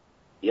me.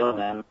 Yo,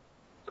 man.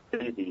 It's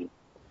crazy.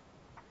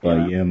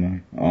 But yeah,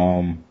 man.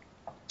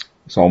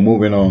 So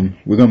moving on,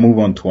 we're gonna move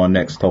on to our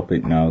next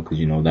topic now, because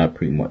that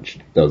pretty much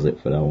does it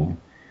for that one.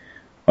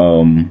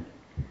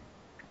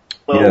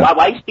 Well,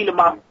 why are you stealing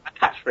my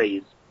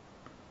catchphrase?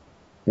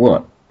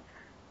 What?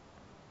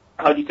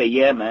 how do you say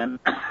yeah, man?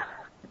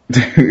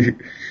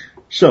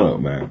 Shut up,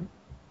 man.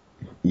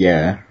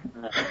 Yeah.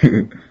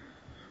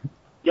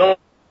 Yo,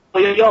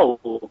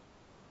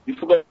 you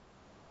forgot a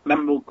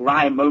memorable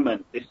grime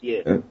moment this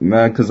year.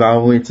 Man, because I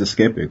wanted to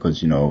skip it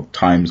because,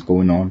 time's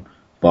going on.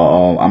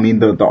 But, I mean,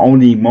 the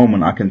only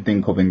moment I can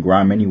think of in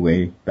grime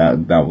anyway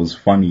that was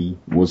funny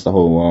was the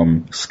whole,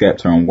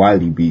 Skepta and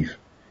Wiley beef.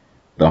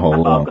 The whole,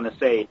 That's what I was gonna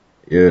say.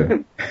 Yeah.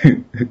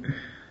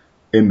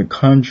 In the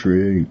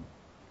country.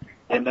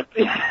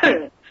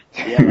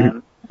 Yeah,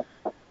 man.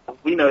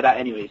 We know that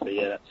anyway, so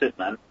yeah, that's it,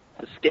 man.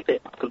 Just skip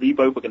it, because we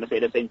both were gonna say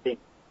the same thing.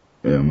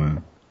 Yeah,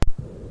 man.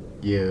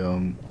 Yeah,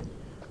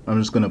 I'm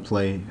just gonna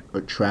play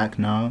a track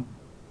now.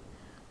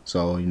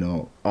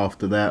 So,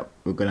 after that,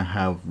 we're gonna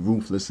have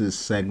Ruthless's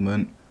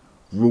segment,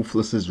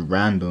 Ruthless's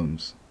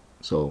Randoms.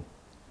 So,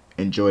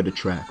 enjoy the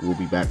track. We'll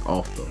be back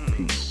after.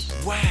 Peace.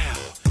 Wow.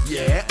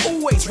 Yeah,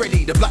 always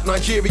ready. The black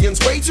Nigerian's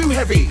way too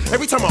heavy.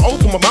 Every time I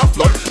open my mouth,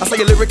 Lord, I say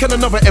a lyric and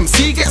another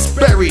MC gets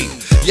buried.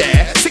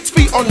 Yeah, 6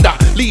 feet under,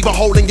 leave a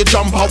hole in your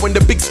jumper when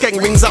the big skeng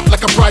rings out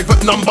like a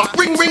private number.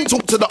 Ring, ring,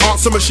 talk to the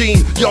answer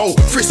machine. Yo,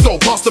 Frisco,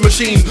 pass the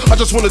machine. I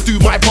just wanna do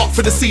my part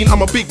for the scene.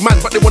 I'm a big man,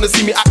 but they wanna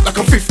see me act like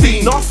I'm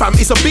 15. Nah, fam,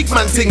 it's a big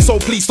man thing, so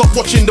please stop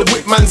watching the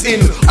whip man's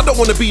in. I don't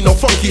wanna be no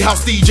funky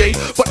house DJ,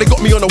 but they got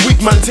me on a wig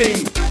man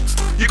thing.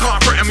 You can't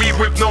threaten me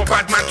with no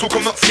bad man talk,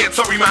 I'm not scared,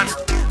 sorry man.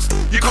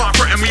 You can't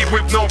threaten me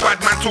with no bad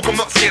man talk, I'm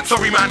not scared,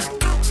 sorry man.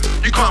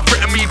 You can't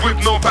threaten me with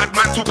no bad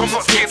man talk, I'm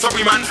not scared,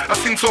 sorry man. I've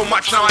seen so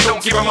much now I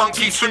don't give a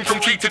monkey. Swing from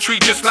tree to tree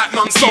just like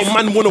monkeys. Some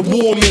man wanna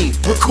war me,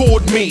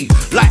 record me.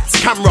 Lights,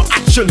 camera,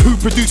 action, who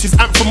produces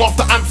anthem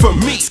after anthem?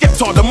 Me,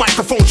 Skepta, the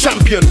microphone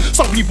champion.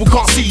 Some people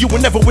can't see you will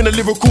never win a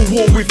lyrical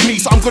war with me.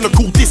 So I'm gonna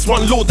call this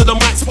one Lord of the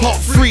Mics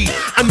Part 3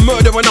 and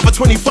murder another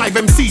 25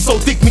 MCs, so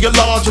dig me a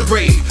larger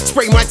grave.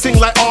 Spray my thing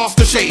like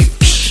aftershave.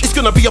 It's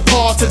gonna be a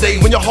part today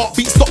when your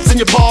heartbeat stops and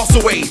you pass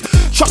away.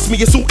 Trust me,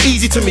 it's all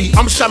easy to me.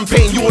 I'm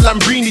champagne, you're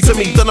Lamborghini to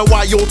me. Don't know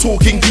why you're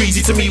talking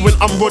greasy to me when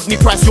I'm Rodney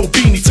Price, you're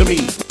beanie to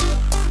me.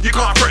 You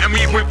can't threaten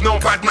me with no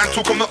bad man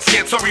talk, I'm not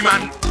scared, sorry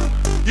man.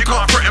 You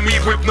can't threaten me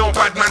with no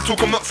bad man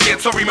talk, I'm not scared,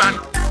 sorry man.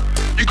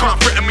 You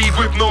can't threaten me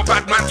with no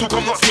bad man talk,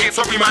 I'm not scared,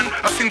 sorry man.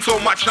 I've seen so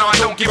much now I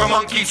don't give a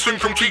monkey. Swing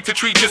from tree to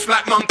tree just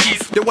like monkeys.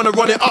 They wanna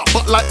run it up,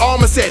 but like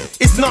Armour said,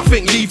 it's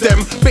nothing, leave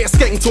them. Bit of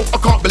skating talk, I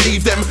can't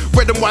believe them.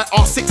 Red and white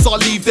R6, I'll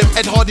leave them.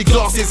 Ed Hardy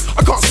glasses,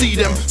 I can't see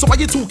them. So why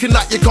you talking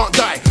like you can't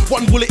die?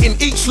 One bullet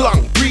in each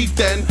lung, breathe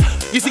then.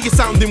 You see you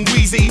sounding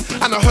wheezy,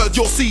 and I heard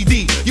your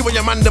CD. You and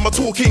your man them are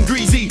talking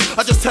greasy.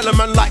 I just tell a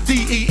man like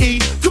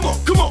DEE. Come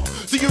on, come on.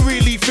 Do you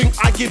really think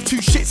I give two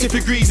shits if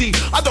you're greasy?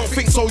 I don't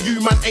think so,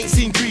 you man ain't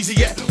seen greasy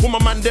yet. When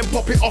my man then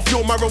pop it off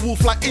your marrow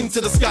wolf like into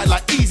the sky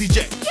like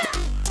EasyJet.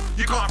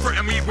 You can't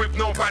threaten me with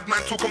no bad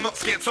man talk, I'm not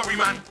scared, sorry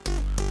man.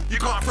 You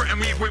can't threaten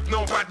me with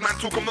no bad man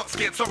talk, I'm not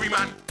scared, sorry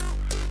man.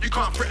 You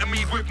can't threaten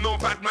me with no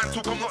bad man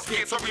talk, I'm not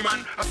scared, sorry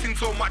man. I've seen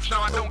so much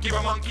now I don't give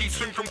a monkey.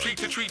 Swing from tree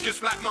to tree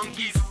just like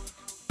monkeys.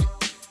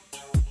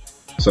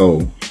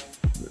 So,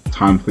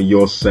 time for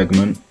your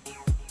segment,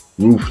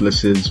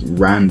 Ruthless's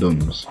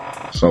Randoms.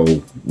 So,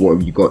 what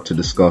have you got to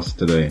discuss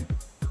today?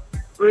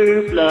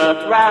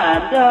 Ruthless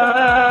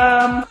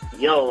Random!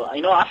 Yo,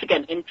 I should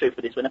get an intro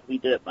for this whenever we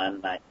do it,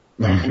 man.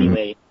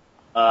 Anyway,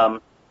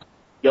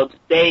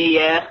 today,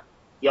 yeah,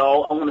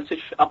 I want to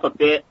switch it up a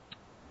bit.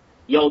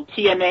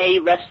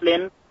 TNA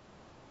wrestling,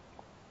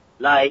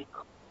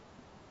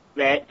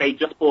 they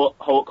just bought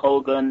Hulk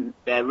Hogan.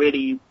 They're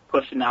really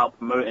pushing out,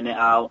 promoting it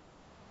out.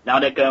 Now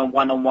they're going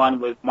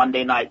one-on-one with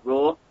Monday Night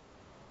Raw.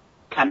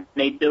 Can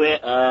they do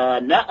it?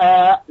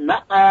 Nuh-uh.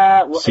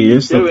 What See,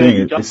 it's the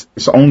thing.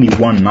 It's only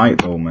one night,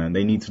 though, man.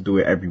 They need to do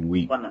it every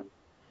week. No.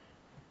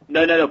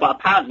 But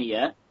apparently,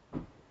 yeah,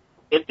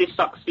 if this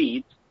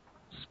succeeds,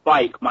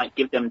 Spike might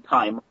give them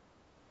time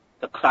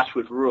to clash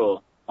with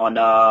Raw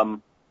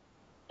on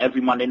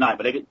every Monday night.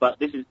 But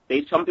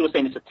some people are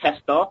saying it's a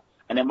tester,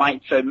 and it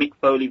might show Mick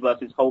Foley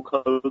versus Hulk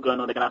Hogan,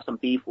 or they're gonna have some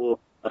beef or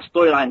a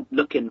storyline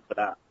looking for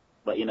that.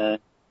 But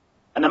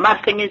and the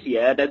mad thing is,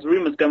 yeah, there's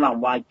rumors going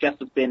around why Jeff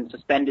has been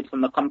suspended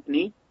from the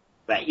company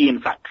that he in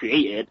fact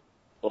created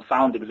or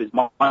founded with his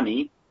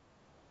money.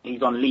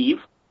 He's on leave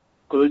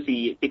because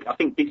I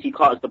think Dixie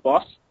Carter's the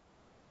boss,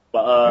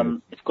 but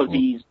it's because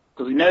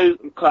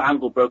Kurt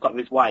Angle broke up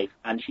with his wife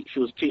and she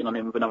was cheating on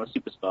him with another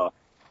superstar.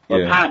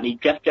 But apparently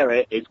Jeff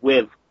Jarrett is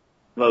with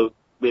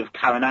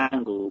Karen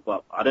Angle,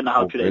 but I don't know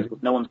how true it is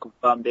because no one's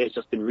confirmed it. It's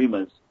just been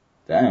rumors.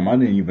 Damn, I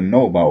didn't even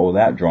know about all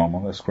that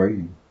drama. That's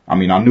crazy. I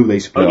mean, I knew they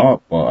split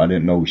up, but I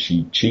didn't know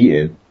she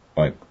cheated,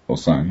 or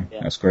something.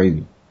 Yeah. That's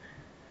crazy.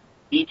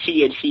 He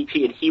cheated, she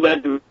cheated. He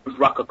went with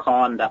Rucker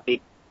Khan, that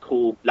big,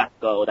 cool black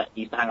girl that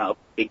used to hang out at a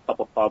big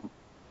Papa pub.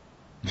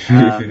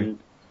 And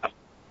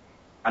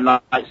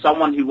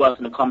someone who works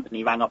in the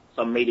company rang up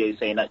some radio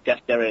saying that Jeff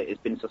Jarrett has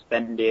been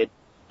suspended,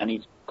 and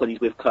because he's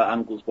with Kurt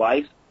Angle's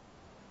wife,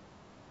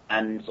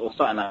 or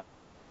something like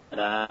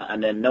that.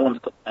 And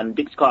then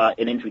Dix Carter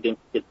in interview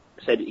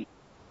said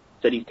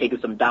he's taken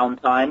some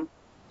downtime.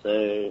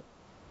 So,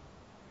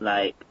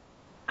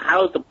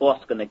 how's the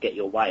boss gonna get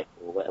your wife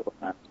or whatever,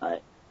 man?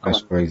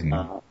 That's crazy.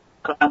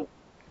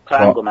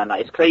 Triangle, man.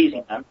 Like, it's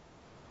crazy, man.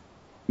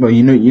 Well,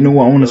 you know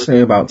what I want to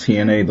say about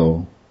TNA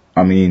though.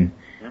 I mean,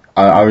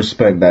 I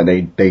respect that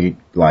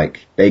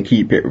they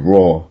keep it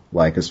raw,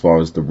 like as far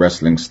as the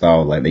wrestling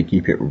style, like they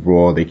keep it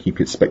raw, they keep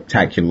it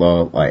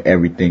spectacular, like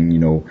everything, you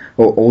know,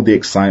 all the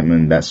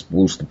excitement that's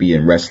supposed to be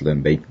in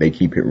wrestling, they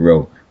keep it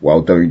real.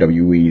 While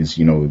WWE is,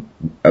 you know,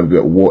 a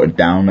bit watered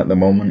down at the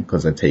moment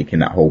because they're taking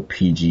that whole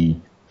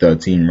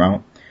PG-13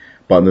 route.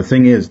 But the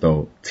thing is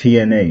though,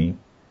 TNA,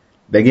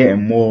 they're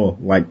getting more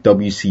like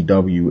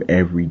WCW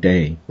every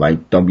day,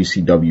 like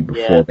WCW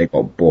before they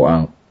got bought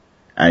out.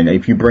 And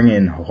if you bring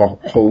in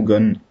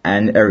Hogan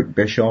and Eric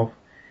Bischoff,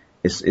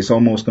 it's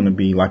almost going to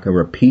be like a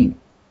repeat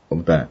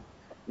of that.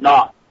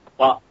 No,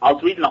 well, I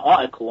was reading an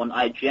article on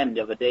IGN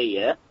the other day,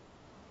 yeah,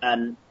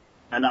 and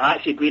I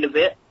actually agreed with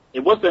it.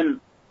 It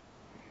wasn't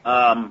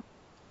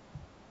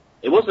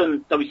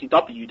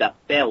WCW that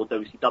failed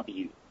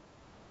WCW.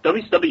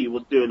 WCW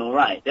was doing all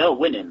right. They were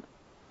winning.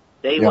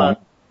 They was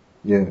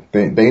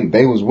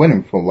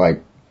winning for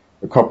like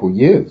a couple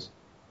years.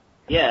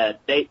 Yeah,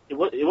 it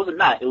wasn't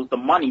that. It was the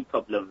money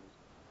problems,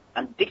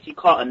 and Dixie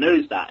Carter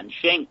knows that, and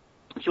she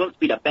wants to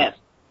be the best,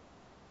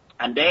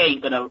 and they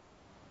ain't gonna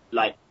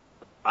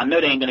I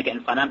know they ain't gonna get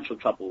in financial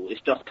trouble.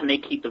 It's just, can they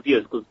keep the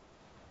viewers? Because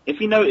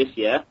if you notice,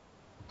 yeah,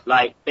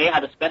 like they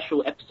had a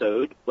special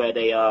episode where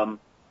they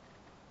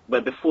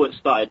where before it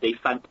started they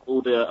thanked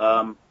all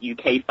the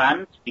UK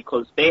fans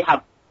because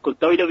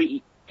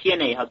WWE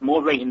TNA has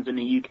more ratings in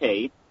the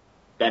UK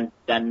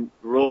than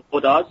Raw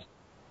does.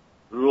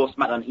 Raw,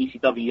 SmackDown,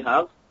 ECW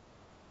have,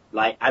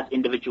 like, as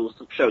individual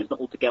shows, not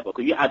all together.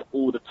 Because you add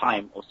all the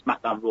time of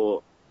SmackDown, Raw,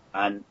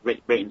 and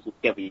ratings all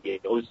together,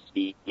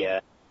 obviously,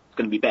 it's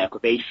going to be better.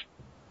 Because they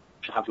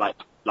should have, like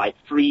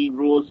 3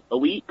 Raws a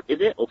week,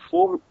 is it? Or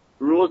 4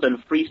 Raws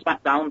and 3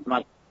 SmackDowns, and,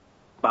 like,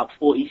 about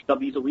 4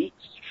 ECWs a week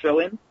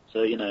showing.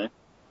 So, you know.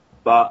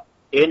 But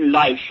in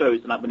live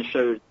shows, and like when the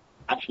show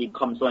actually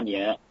comes on,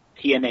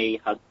 TNA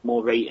has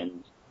more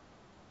ratings.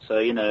 So,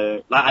 you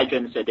know, like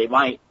Adrian said, they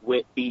might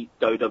beat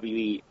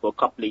WWE for a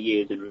couple of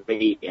years in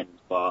ratings,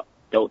 but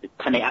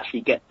can they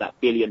actually get that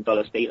 $1 billion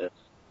status?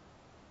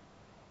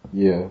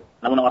 Yeah.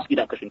 I want to ask you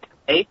that question.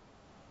 Hey?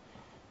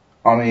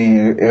 I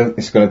mean,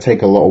 it's going to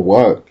take a lot of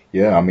work.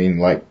 Yeah, I mean,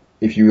 like,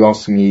 if you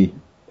ask me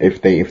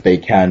if they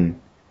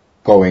can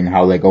going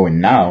how they're going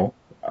now,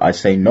 I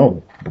say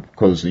no.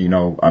 Because, you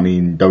know, I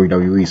mean,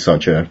 WWE is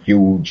such a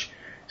huge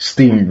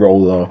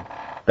steamroller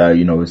that,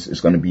 you know,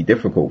 it's going to be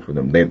difficult for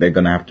them. They're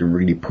going to have to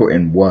really put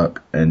in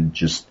work and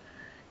just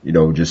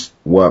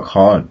work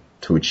hard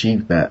to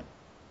achieve that.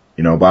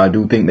 You know, but I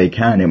do think they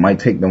can. It might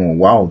take them a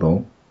while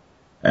though.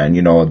 And,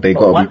 you know, they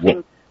got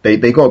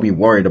to be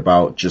worried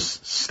about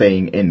just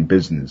staying in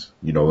business,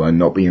 you know, and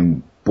not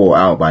being bought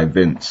out by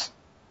Vince.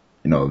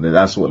 You know,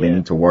 that's what they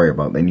need to worry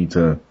about. They need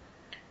to,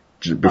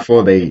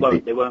 before they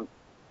won't.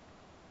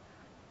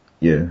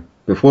 Yeah.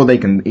 Before they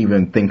can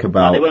even think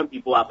about. No, they won't be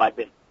bought out by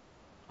Vince.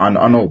 I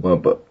know,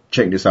 but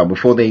check this out.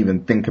 Before they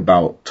even think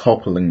about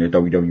toppling the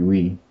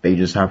WWE, they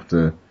just have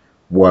to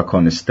work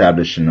on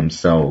establishing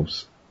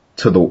themselves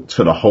to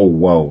the whole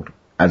world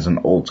as an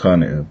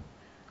alternative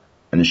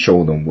and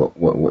show them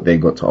what they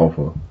got to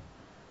offer.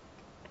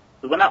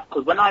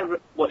 Because when I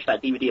watched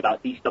that DVD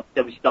about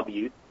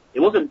WCW, it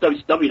wasn't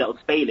WCW that was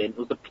failing. It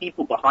was the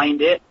people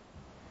behind it.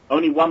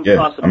 Only one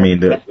person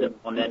was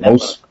on their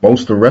network.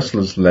 Most of the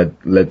wrestlers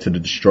led to the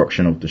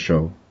destruction of the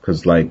show.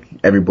 Because, like,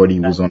 everybody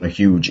was on a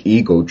huge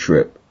ego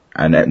trip.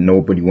 And that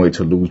nobody wanted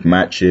to lose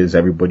matches.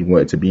 Everybody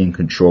wanted to be in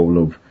control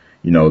of,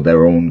 you know,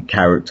 their own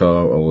character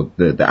or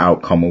the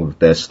outcome of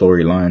their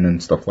storyline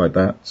and stuff like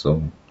that.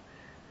 So,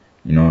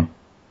 you know,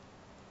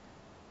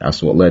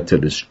 that's what led to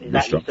this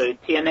destruction. So,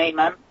 TNA,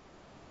 man.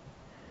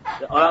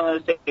 All I'm going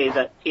to say is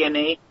that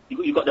TNA,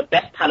 you've got the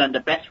best talent, the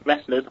best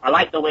wrestlers. I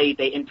like the way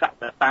they interact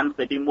with the fans.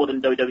 They do more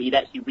than WWE. They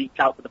actually reach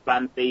out to the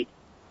fans. They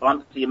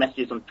answer your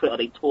messages on Twitter.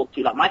 They talk to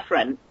you. Like my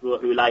friend,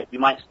 who like, we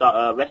might start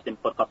a wrestling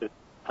podcast with.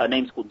 Her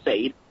name's called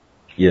Zaid.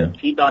 Yeah.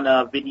 She done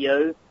a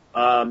video.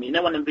 You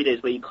know one of them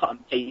videos where you cut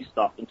and paste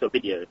stuff into a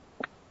video.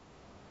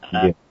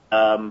 She's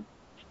done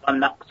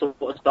that sort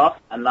of stuff,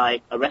 and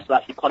like a wrestler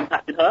actually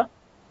contacted her,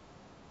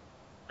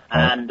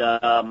 and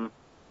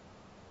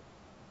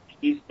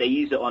they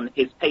use it on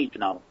his page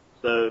now.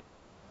 So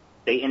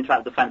they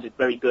interact with the fans. It's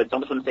very good. So I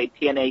just want to say,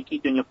 TNA,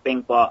 keep doing your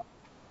thing, but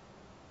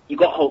you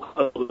got Hulk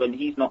Hogan.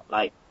 He's not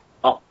like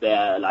up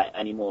there like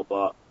anymore,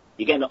 but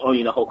you're getting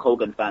only the Hulk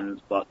Hogan fans.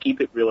 But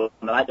keep it real.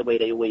 And I like the way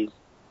they always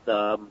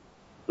they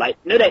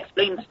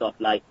explain stuff.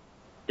 Like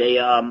they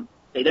don't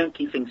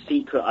keep things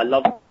secret. I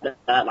love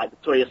that. Like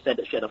Victoria said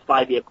that she had a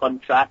 5-year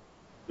contract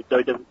with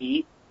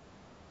WWE.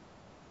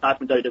 Aside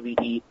from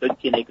WWE, go to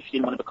TNA because she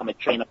didn't want to become a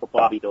trainer for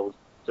Barbie dolls.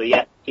 So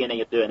yeah, TNA,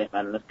 you're doing it,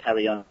 man. Let's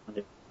carry on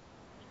this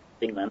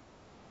thing, man.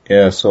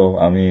 Yeah, so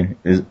I mean,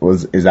 is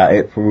that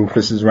it for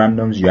Ruthless's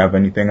randoms? You have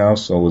anything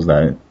else, or was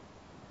that it?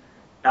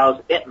 That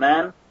was it,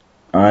 man.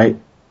 Alright,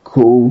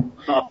 cool.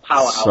 Not a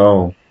power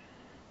so,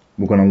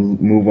 we're gonna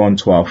move on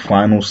to our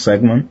final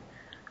segment,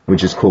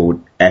 which is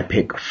called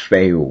Epic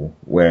Fail,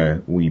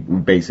 where we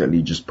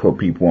basically just put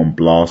people on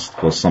blast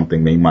for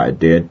something they might have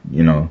did,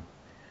 you know.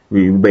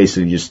 We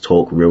basically just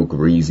talk real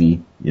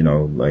greasy, you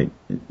know, like,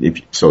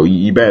 so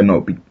you better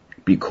not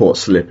be caught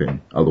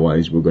slipping,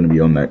 otherwise we're going to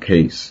be on that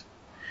case.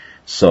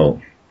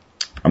 So,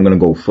 I'm going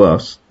to go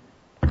first.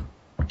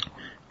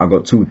 I've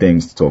got two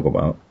things to talk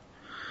about.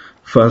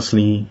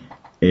 Firstly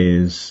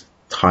is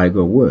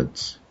Tiger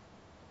Woods.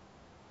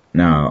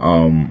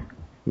 Now,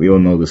 we all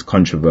know this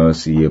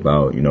controversy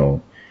about, you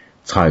know,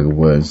 Tiger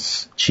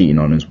Woods cheating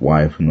on his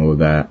wife and all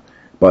that.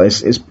 But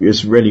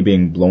it's really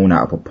being blown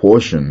out of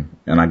proportion.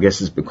 And I guess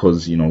it's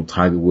because, you know,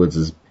 Tiger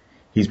Woods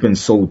he's been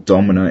so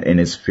dominant in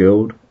his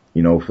field,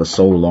 you know, for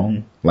so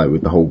long, like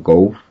with the whole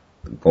golf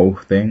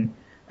thing.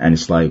 And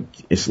it's like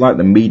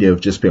the media have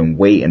just been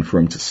waiting for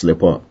him to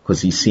slip up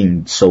because he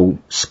seemed so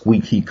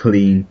squeaky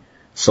clean,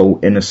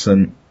 so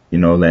innocent, you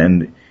know,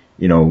 and,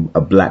 you know,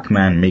 a black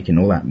man making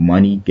all that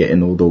money,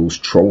 getting all those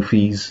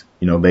trophies,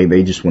 you know,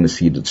 they just want to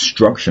see the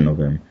destruction of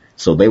him.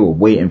 So they were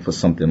waiting for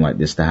something like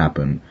this to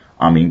happen.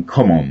 I mean,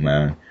 come on,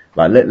 man.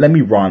 Like, let me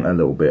rant a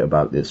little bit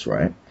about this,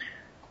 right?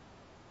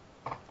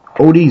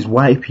 All these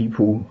white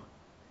people,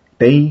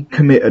 they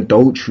commit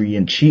adultery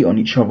and cheat on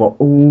each other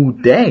all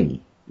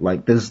day.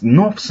 Like, there's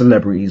enough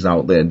celebrities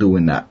out there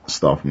doing that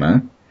stuff,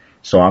 man.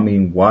 So, I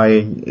mean, why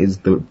is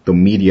the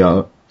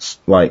media,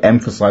 like,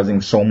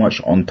 emphasizing so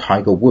much on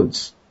Tiger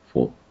Woods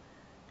for?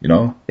 You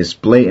know, it's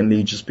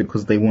blatantly just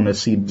because they want to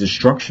see the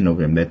destruction of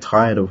him. They're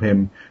tired of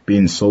him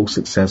being so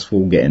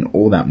successful, getting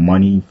all that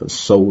money for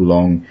so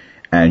long,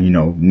 and, you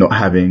know, not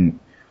having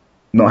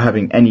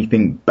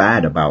anything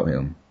bad about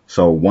him.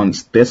 So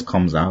once this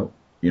comes out,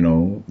 you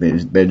know,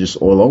 they're just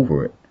all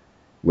over it.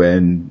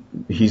 When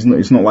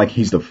it's not like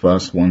he's the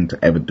first one to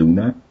ever do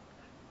that.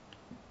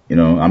 You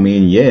know, I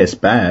mean, yeah, it's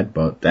bad,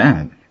 but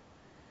damn,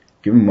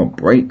 give him a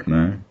break,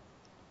 man.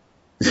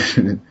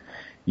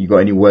 You got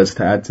any words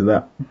to add to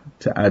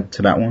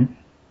that? One?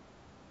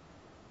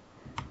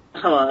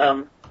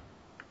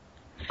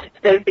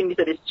 Everything you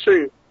said is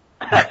true.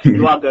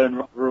 You are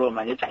going raw,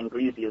 man. You're chatting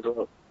greasy as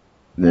well.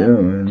 Yeah,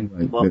 man.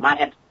 Like,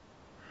 well,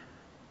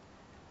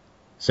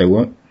 say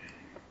what?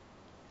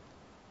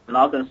 And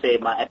I was gonna say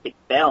my epic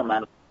fail,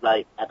 man.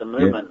 Like at the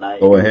moment, yeah. like.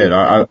 Go ahead.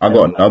 I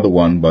got another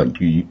one,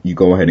 but you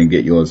go ahead and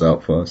get yours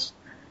out first.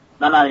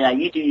 No.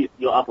 You do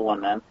your other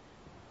one, man.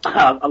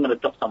 I'm gonna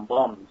drop some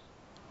bombs.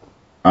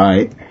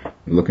 Alright,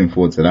 looking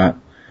forward to that.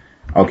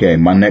 Okay,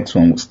 my next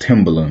one was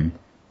Timbaland.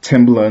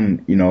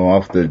 Timbaland, you know,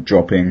 after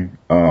dropping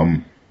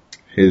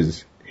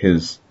his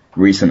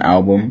recent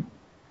album,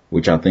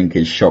 which I think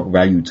is Shock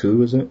Value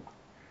 2, is it?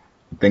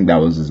 I think that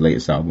was his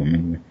latest album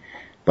anyway.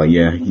 But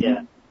yeah,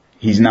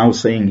 he's now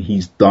saying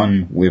he's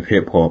done with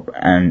hip hop,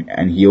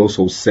 and he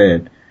also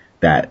said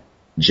that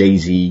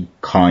Jay-Z,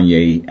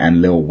 Kanye,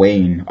 and Lil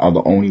Wayne are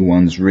the only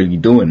ones really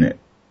doing it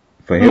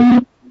for hip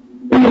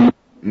hop.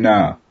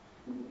 Nah,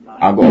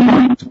 I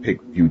got to pick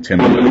you,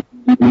 Timbaland.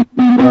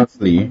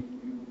 Firstly,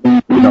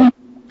 no,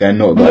 they're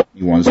not the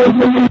only ones.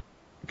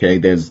 Okay,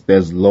 there's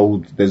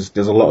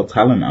a lot of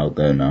talent out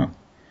there now.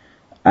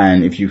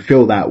 And if you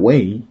feel that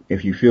way,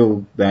 if you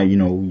feel that, you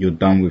know, you're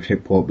done with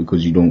hip hop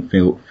because you don't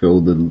feel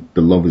the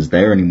love is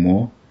there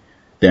anymore,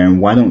 then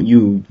why don't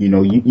you've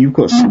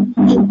got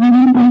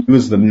you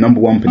was the number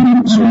one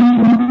producer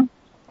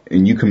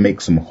and you can make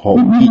some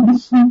hot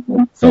beats.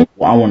 So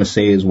what I want to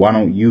say is, why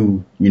don't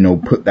you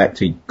put that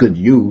to good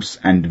use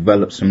and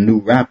develop some new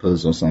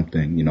rappers or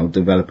something,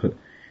 develop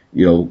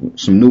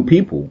some new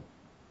people.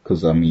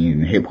 Cause I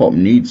mean, hip hop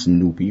needs some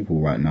new people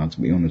right now, to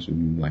be honest with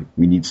you. Like,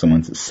 we need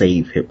someone to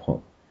save hip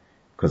hop.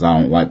 Cause I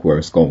don't like where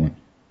it's going.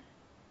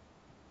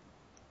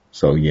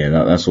 So yeah,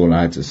 that's all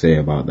I had to say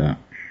about that.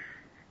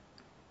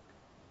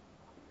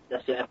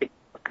 That's your epic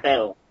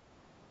fail.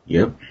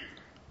 Yep.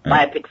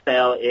 My epic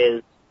fail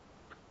is,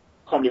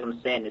 I can't believe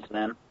I'm saying this,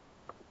 man.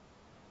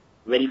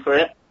 Ready for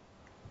it?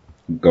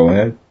 Go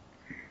ahead.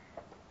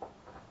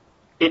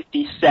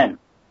 50 Cent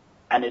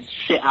and his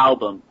shit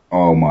album.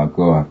 Oh my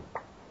god.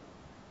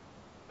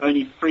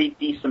 Only 3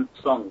 decent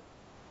songs.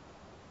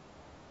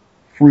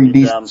 3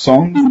 decent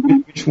songs?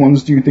 Which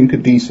ones do you think are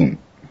decent?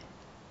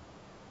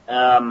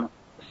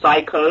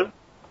 Psycho,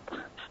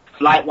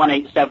 Flight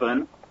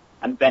 187,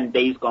 and then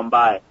Days Gone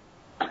By.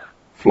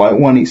 Flight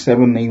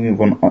 187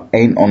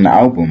 ain't on the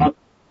album.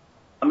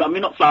 I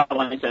mean, not Flight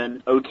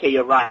 187, Okay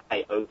You're Right,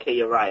 Okay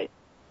You're Right.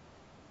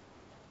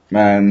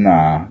 Man,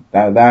 nah.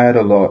 That had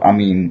a lot. I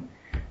mean,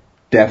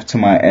 Death to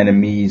My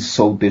Enemies,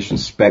 So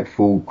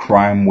Disrespectful,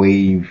 Crime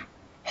Wave,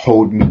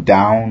 Hold Me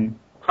Down.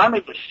 Crime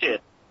Wave was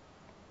shit.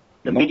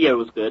 The video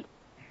was good.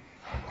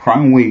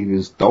 Crime Wave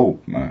is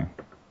dope, man.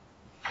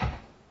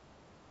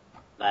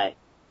 Like,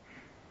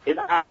 his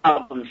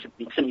album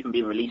shouldn't even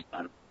be released,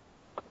 man.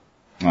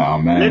 Oh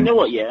man. You know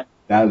what, yeah?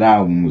 That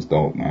album was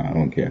dope, man. I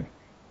don't care.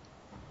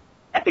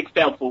 Epic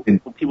fail for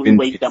people who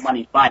waste their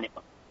money buying it.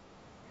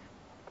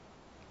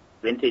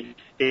 Vintage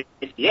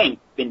 50 ain't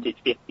Vintage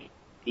 50.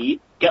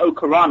 Ghetto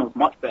Quran was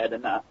much better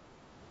than that.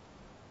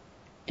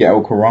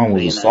 Ghetto Quran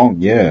was a song,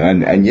 yeah,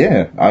 and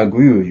yeah, I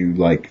agree with you.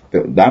 Like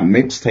that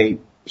mixtape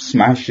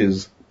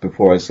smashes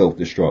Before I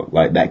Self-Destruct.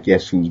 Like that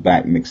Guess Who's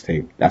Back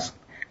mixtape. That's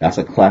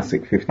a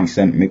classic 50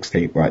 Cent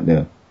mixtape right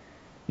there.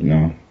 You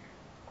know,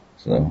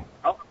 so.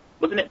 Oh,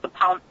 wasn't it the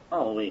Pound?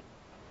 Oh wait.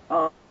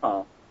 Oh.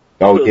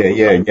 Oh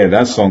yeah.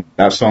 That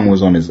song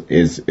was on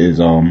his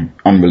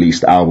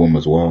unreleased album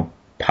as well,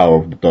 Power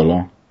of the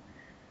Dollar.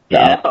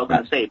 Yeah, that's what I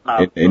was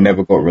gonna say. It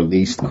never got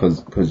released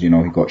because you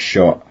know he got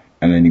shot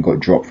and then he got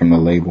dropped from the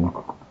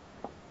label.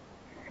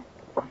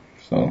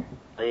 So.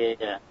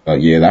 Yeah.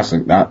 But yeah,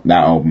 that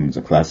album is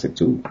a classic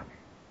too.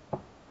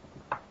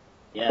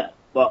 Yeah,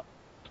 but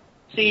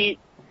see,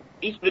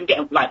 he's been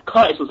getting like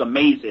Curtis was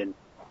amazing.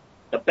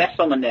 The best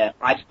song on there,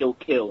 I Still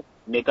Kill,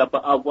 nigga,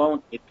 but I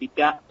won't if you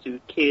got to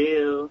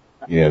kill.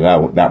 Yeah,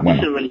 that went.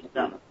 He should release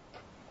that.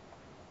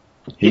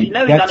 He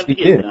actually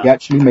did. He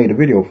actually made a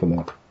video for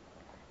that.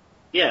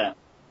 Yeah.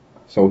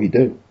 So he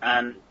did.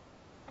 And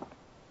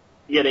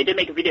yeah, they did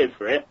make a video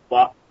for it,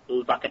 but it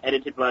was like an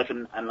edited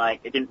version, and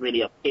like it didn't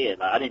really appear.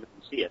 Like I didn't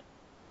even see it.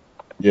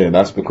 Yeah,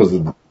 that's because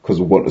of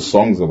what the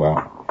song's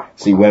about.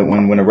 See,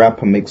 when a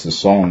rapper makes a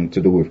song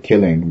to do with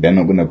killing, they're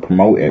not gonna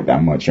promote it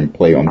that much and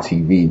play it on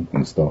TV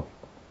and stuff.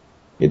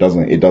 It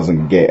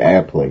doesn't get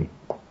airplay.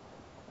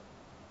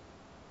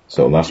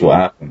 So that's what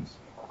happens.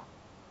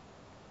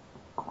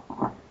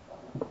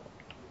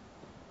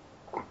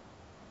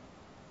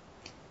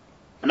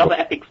 Another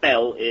epic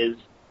fail is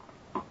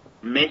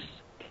Miss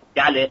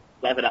Gallet,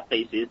 whatever that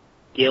place is,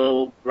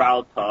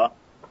 Gibraltar,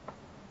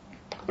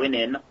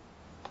 winning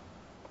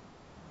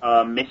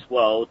Miss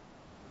World,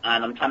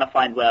 and I'm trying to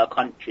find where our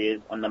country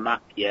is on the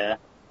map here,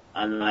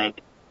 and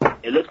like,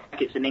 it looks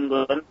like it's in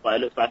England, but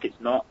it looks like it's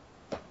not.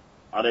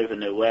 I don't even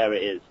know where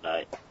it is,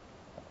 like.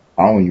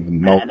 I don't even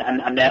know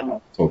and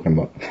they're talking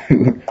about.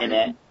 in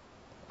it.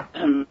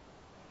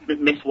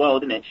 Miss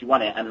World, innit? She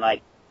won it, and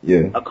like,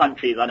 yeah. her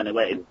country is, I don't know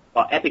where it is,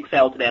 but epic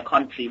fail to their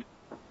country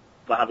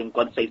for having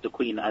God Save the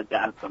Queen as their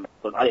anthem,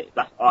 because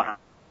that's our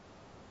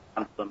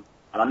anthem,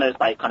 and I know it's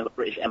like kind of a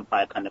British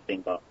Empire kind of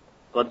thing, but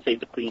God Save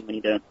the Queen when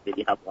you don't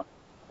really have one.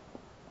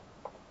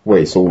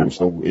 Wait, so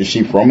is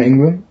she from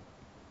England?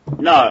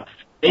 No,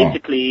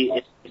 basically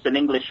it's an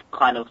English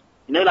kind of,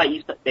 you know, like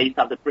they used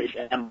to have the British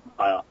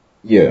Empire.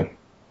 Yeah.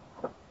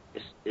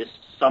 It's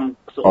some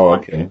sort of. Oh,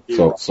 okay.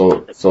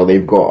 So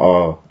they've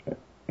got a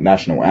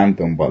national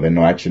anthem, but they're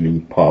not actually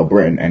part of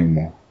Britain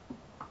anymore.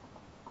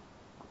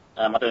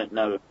 I don't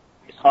know.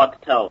 It's hard to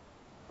tell,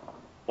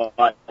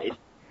 but it's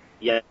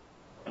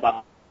but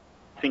I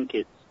think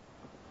it's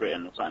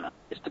Britain or something.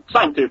 It's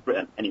something to do with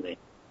Britain anyway.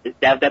 They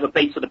have a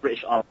base for the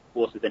British Armed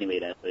Forces anyway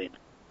there, so you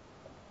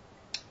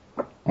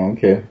know.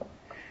 Okay.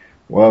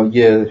 Well,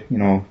 yeah, you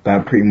know,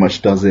 that pretty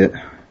much does it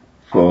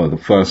for the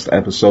first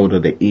episode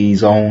of the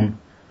E-Zone,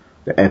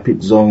 the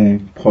Epic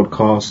Zone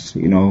podcast,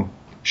 you know,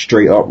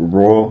 straight up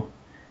raw.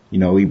 You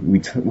know, we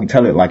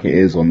tell it like it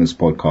is on this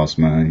podcast,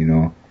 man, you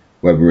know,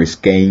 whether it's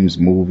games,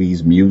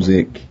 movies,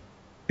 music,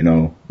 you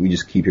know, we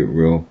just keep it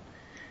real.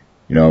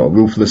 You know,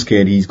 Ruthless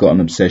Kid, he's got an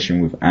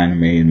obsession with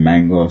anime and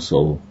manga,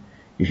 so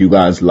if you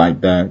guys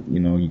like that, you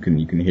know, you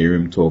can hear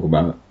him talk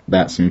about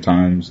that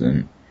sometimes,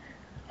 and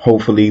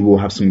hopefully we'll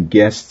have some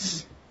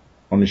guests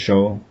on the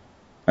show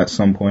at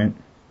some point,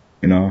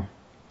 you know,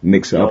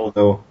 mix it up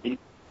though.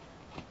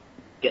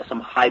 Get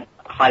some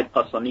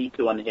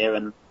hypersoniku on here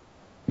and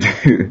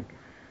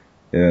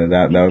yeah,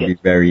 that would be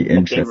very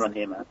interesting.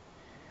 Here, man.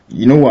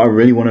 You know what I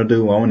really want to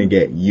do? I want to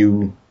get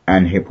you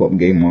and Hip Hop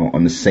Gamer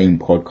on the same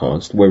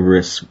podcast, whether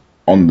it's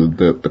on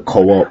the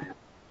co-op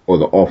or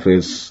the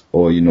office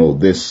or, you know,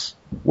 this,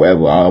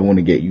 whatever. I want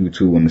to get you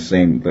two on the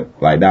same,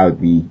 like that would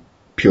be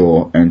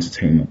pure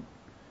entertainment.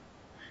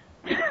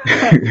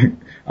 I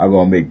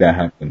gotta make that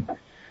happen.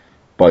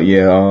 But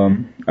yeah,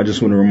 I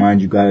just want to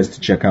remind you guys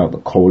to check out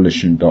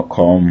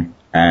thecoalition.com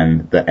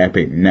and the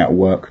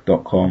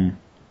epicnetwork.com.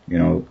 You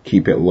know,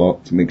 keep it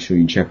locked. Make sure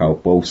you check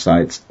out both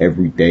sites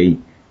every day.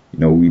 You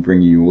know, we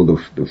bring you all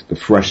the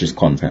freshest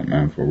content,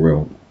 man, for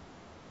real.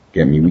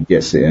 Get me? We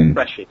get sitting.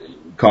 Freshest.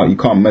 You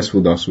can't mess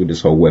with us with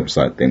this whole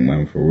website thing,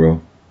 man, for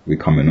real. We're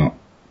coming up.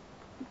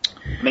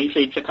 Make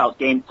sure you check out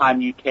Game Time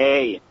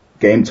UK.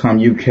 Game Time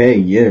UK,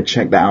 yeah,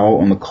 check that out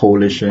on the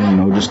Coalition. You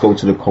know, just go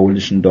to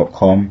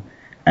thecoalition.com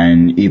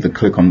and either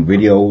click on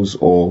videos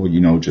or,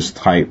 you know, just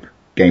type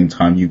Game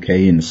Time UK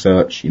in the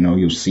search. You know,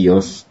 you'll see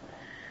us.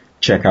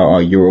 Check out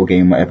our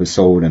Eurogamer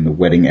episode and the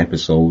wedding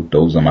episode.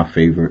 Those are my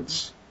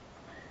favorites.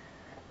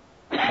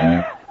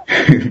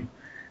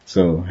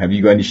 So, have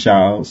you got any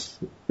shout-outs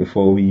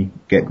before we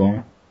get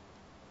going?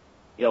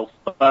 Yo,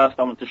 first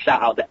I want to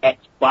shout out the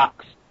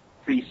Xbox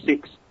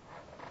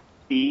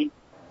 360.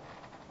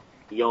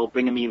 Yo,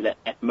 bringing me the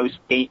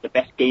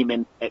best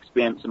gaming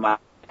experience in my life,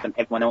 and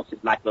everyone else's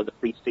life of the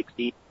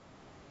 360.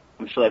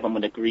 I'm sure everyone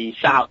would agree.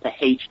 Shout out to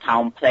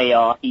H-Town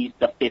Player. He's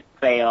the 5th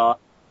player.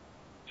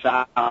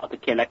 Shout out to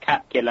Killer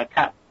Cat,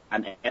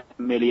 and F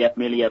Millie,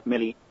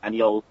 and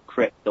yo,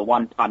 Crip, the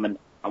one time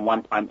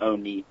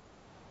only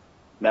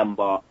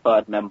member,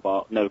 4th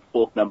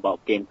member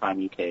of Game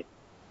Time UK.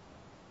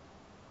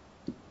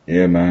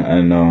 Yeah,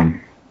 man.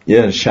 And,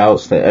 yeah,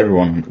 shouts to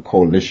everyone in the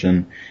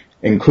coalition,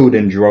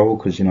 including Dro,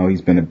 because, you know,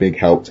 he's been a big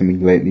help to me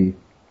lately.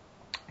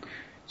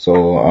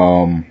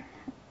 So,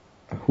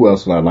 who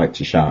else would I like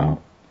to shout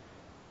out?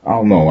 I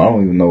don't know. I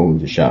don't even know who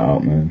to shout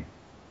out, man.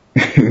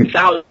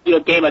 Shout out your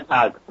gamer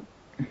tag.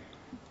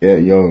 Yeah,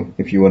 yo,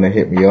 if you want to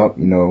hit me up,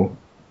 you know,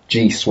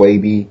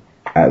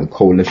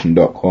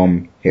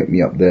 gswaby@thecoalition.com. Hit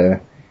me up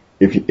there.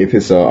 If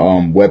it's a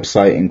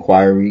website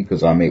inquiry,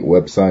 because I make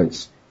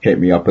websites, hit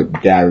me up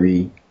at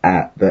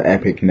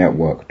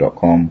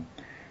gary@theepicnetwork.com.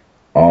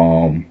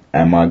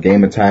 And my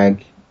gamer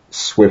tag,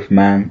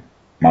 Swiftman.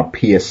 My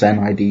PSN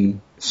ID,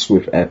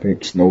 Swift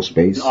Epics, no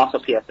space. Also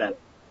PSN.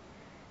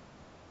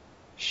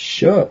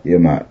 Shut your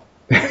mouth,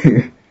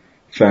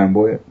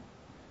 fanboy.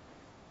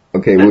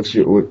 Okay, what's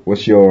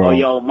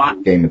your my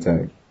gamer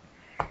tag?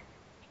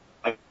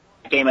 My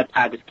gamer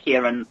tag is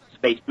Kieran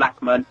Space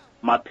Blackman.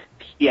 My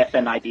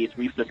PSN ID is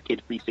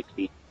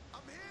RuthlessKid360.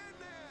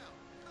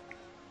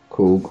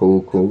 Cool.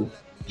 Do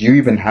you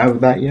even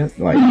have that yet?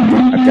 Like,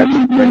 I got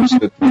you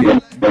registered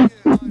to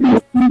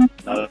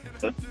No.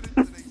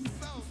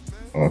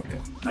 Okay.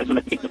 I just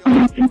want to take the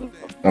picture.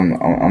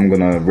 I'm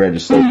gonna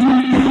register.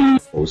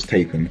 It was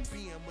taken.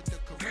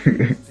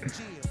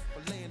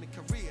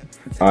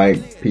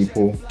 Alright,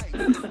 people.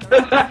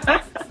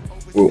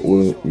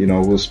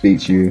 We'll speak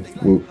to you.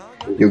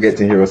 You'll get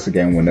to hear us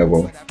again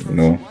whenever, you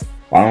know.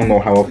 I don't know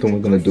how often we're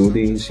gonna do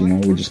these, you know,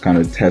 we're just kind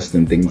of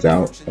testing things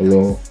out a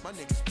little.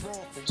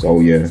 So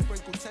yeah,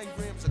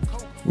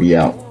 we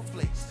out.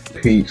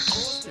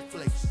 Peace.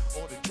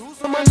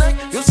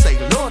 You'll say,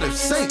 Lord of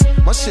Saint,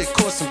 my shit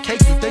cost some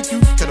cake, you think you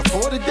can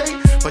afford a date?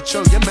 But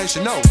yo, your man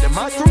should know that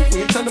my crew,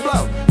 we intend to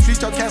blow.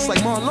 Treat your cats like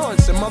Marlon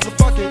Lawrence and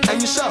motherfucking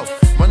and your show.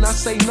 When I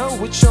say no,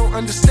 with your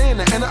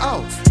understanding and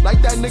O.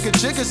 Like that nigga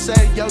Jigga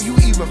said, yo, you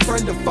either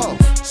friend or foe.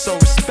 So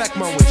respect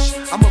my wish,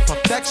 I'm a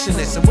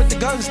perfectionist. And with the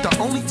guns, the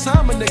only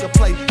time a nigga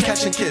play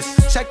catch and kiss.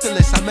 Check the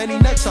list, how many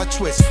necks I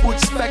twist. Who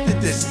expected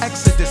this?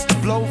 Exodus, to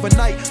blow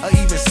overnight, or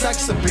even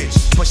sex a bitch.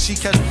 But she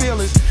catch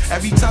feelings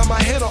every time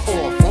I hit her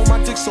off. Oh, my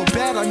dick so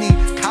bad, I need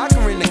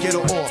cockering to get her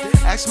off.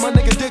 Ask my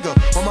nigga Digger,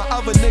 or my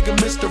other nigga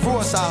Mr.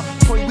 Ross. I'll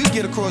point we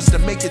get across to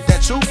make it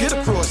that you get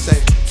across. Say,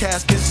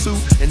 casket suit,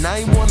 and I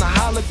ain't want a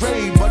holler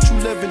grave, but you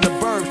live in the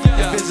burbs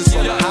and visits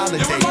on the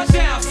holidays. You in my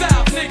down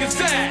south niggas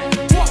at?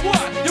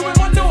 What? You in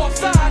my north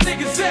side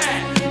niggas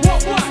at?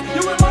 What?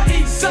 You in my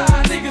east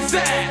side niggas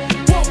at?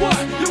 What?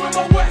 You in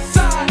my west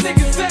side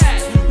niggas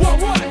at?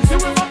 What? You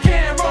in my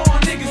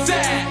Cameron niggas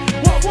at?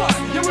 What?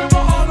 You in my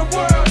all the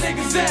world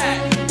niggas at?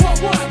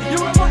 What? You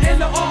in my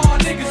NR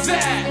niggas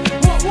at?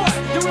 What?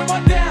 You in my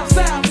down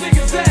south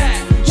niggas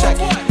at? Check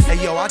it. Hey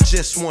yo, I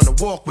just wanna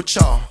walk with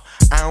y'all.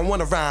 I don't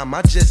wanna rhyme,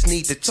 I just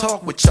need to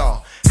talk with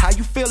y'all. How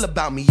you feel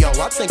about me, yo?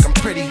 I think I'm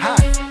pretty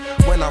hot.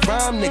 When I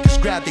rhyme, niggas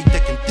grab they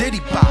dick and diddy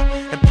bop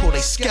and pull they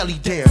skelly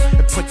down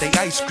and put they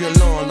ice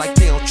grill on like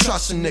they don't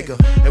trust a nigga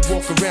and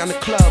walk around the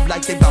club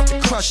like they about to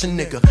crush a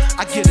nigga.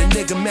 I get a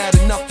nigga mad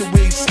enough the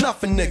way he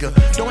snuff a nigga.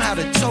 Don't have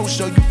the toast,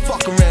 yo, you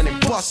fuck around and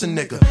bust a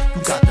nigga.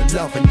 You got the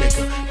love a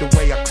nigga, the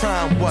way I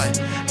crime what?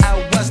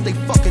 Out west they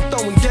fucking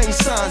throwing gang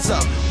signs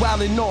up,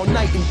 wildin' all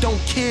night and don't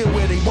care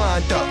where they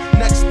wind up.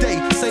 Next day,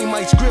 same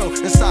ice grill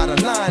inside a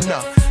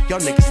lineup. Y'all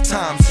niggas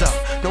time's up,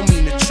 don't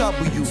mean to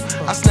trouble you.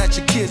 I snatch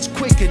your kids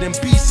quicker than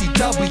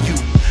BCW.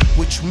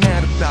 What you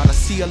mad about? I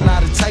see a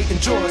lot of tight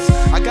drawers.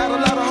 I got a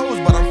lot of hoes,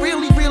 but I'm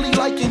really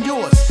liking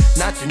yours.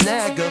 Not the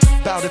nagger,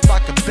 about if I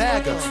could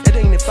bag her. It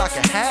ain't if I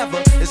could have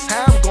her, it's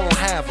how I'm gon'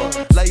 have her.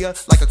 Lay her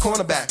like a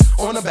cornerback,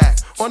 on the back,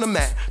 on the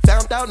mat.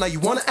 Found out, now you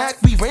wanna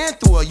act? We ran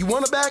through her, you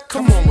wanna back?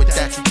 Come on with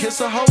that, you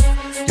kiss a hoe?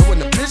 You in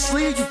the bitch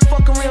league, you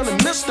fuck around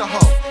and miss the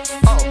hoe.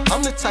 Oh,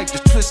 I'm the type to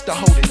twist the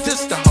hoe, then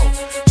diss the hoe.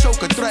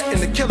 Choke a threaten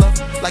the killer,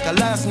 like her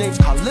last name's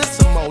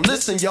Carlissimo.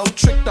 Listen, yo,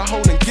 trick the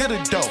hoe and get a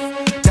dough.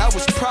 That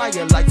was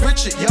prior, like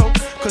Richard, yo.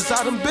 Cause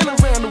I done been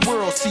around the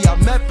world. See, I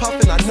met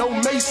Puffin, I know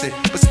Mason.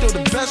 But still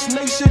the best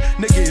nation,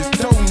 nigga, is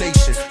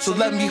donation. So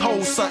let me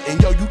hold something,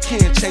 yo, you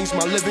can't change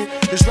my living.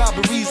 This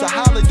robbery's a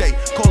holiday,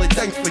 call it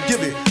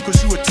Thanksgiving.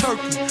 Cause you a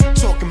turkey,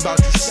 talking about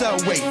you sell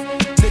weight.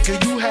 Nigga,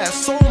 you had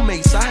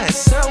soulmates, I had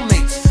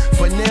cellmates.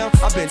 But now,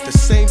 I've been the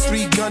same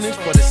 3 gunning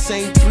for the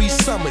same 3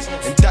 summers.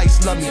 And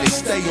Dice love me, they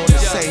stay on the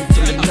same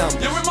 3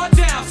 numbers. You in my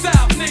down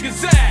south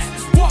niggas at?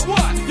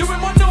 What? You in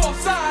my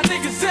north side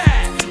niggas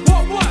at?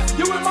 What?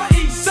 You in my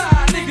east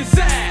side niggas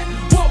at?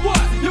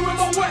 What? You in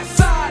my west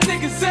side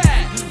niggas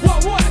at?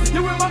 What? You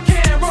in my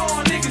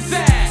Cameron niggas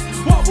at?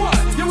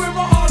 What? You in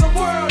my all the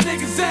world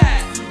niggas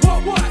at?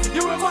 What?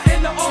 You in my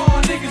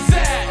NR niggas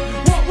at?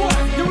 What?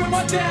 You in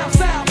my down south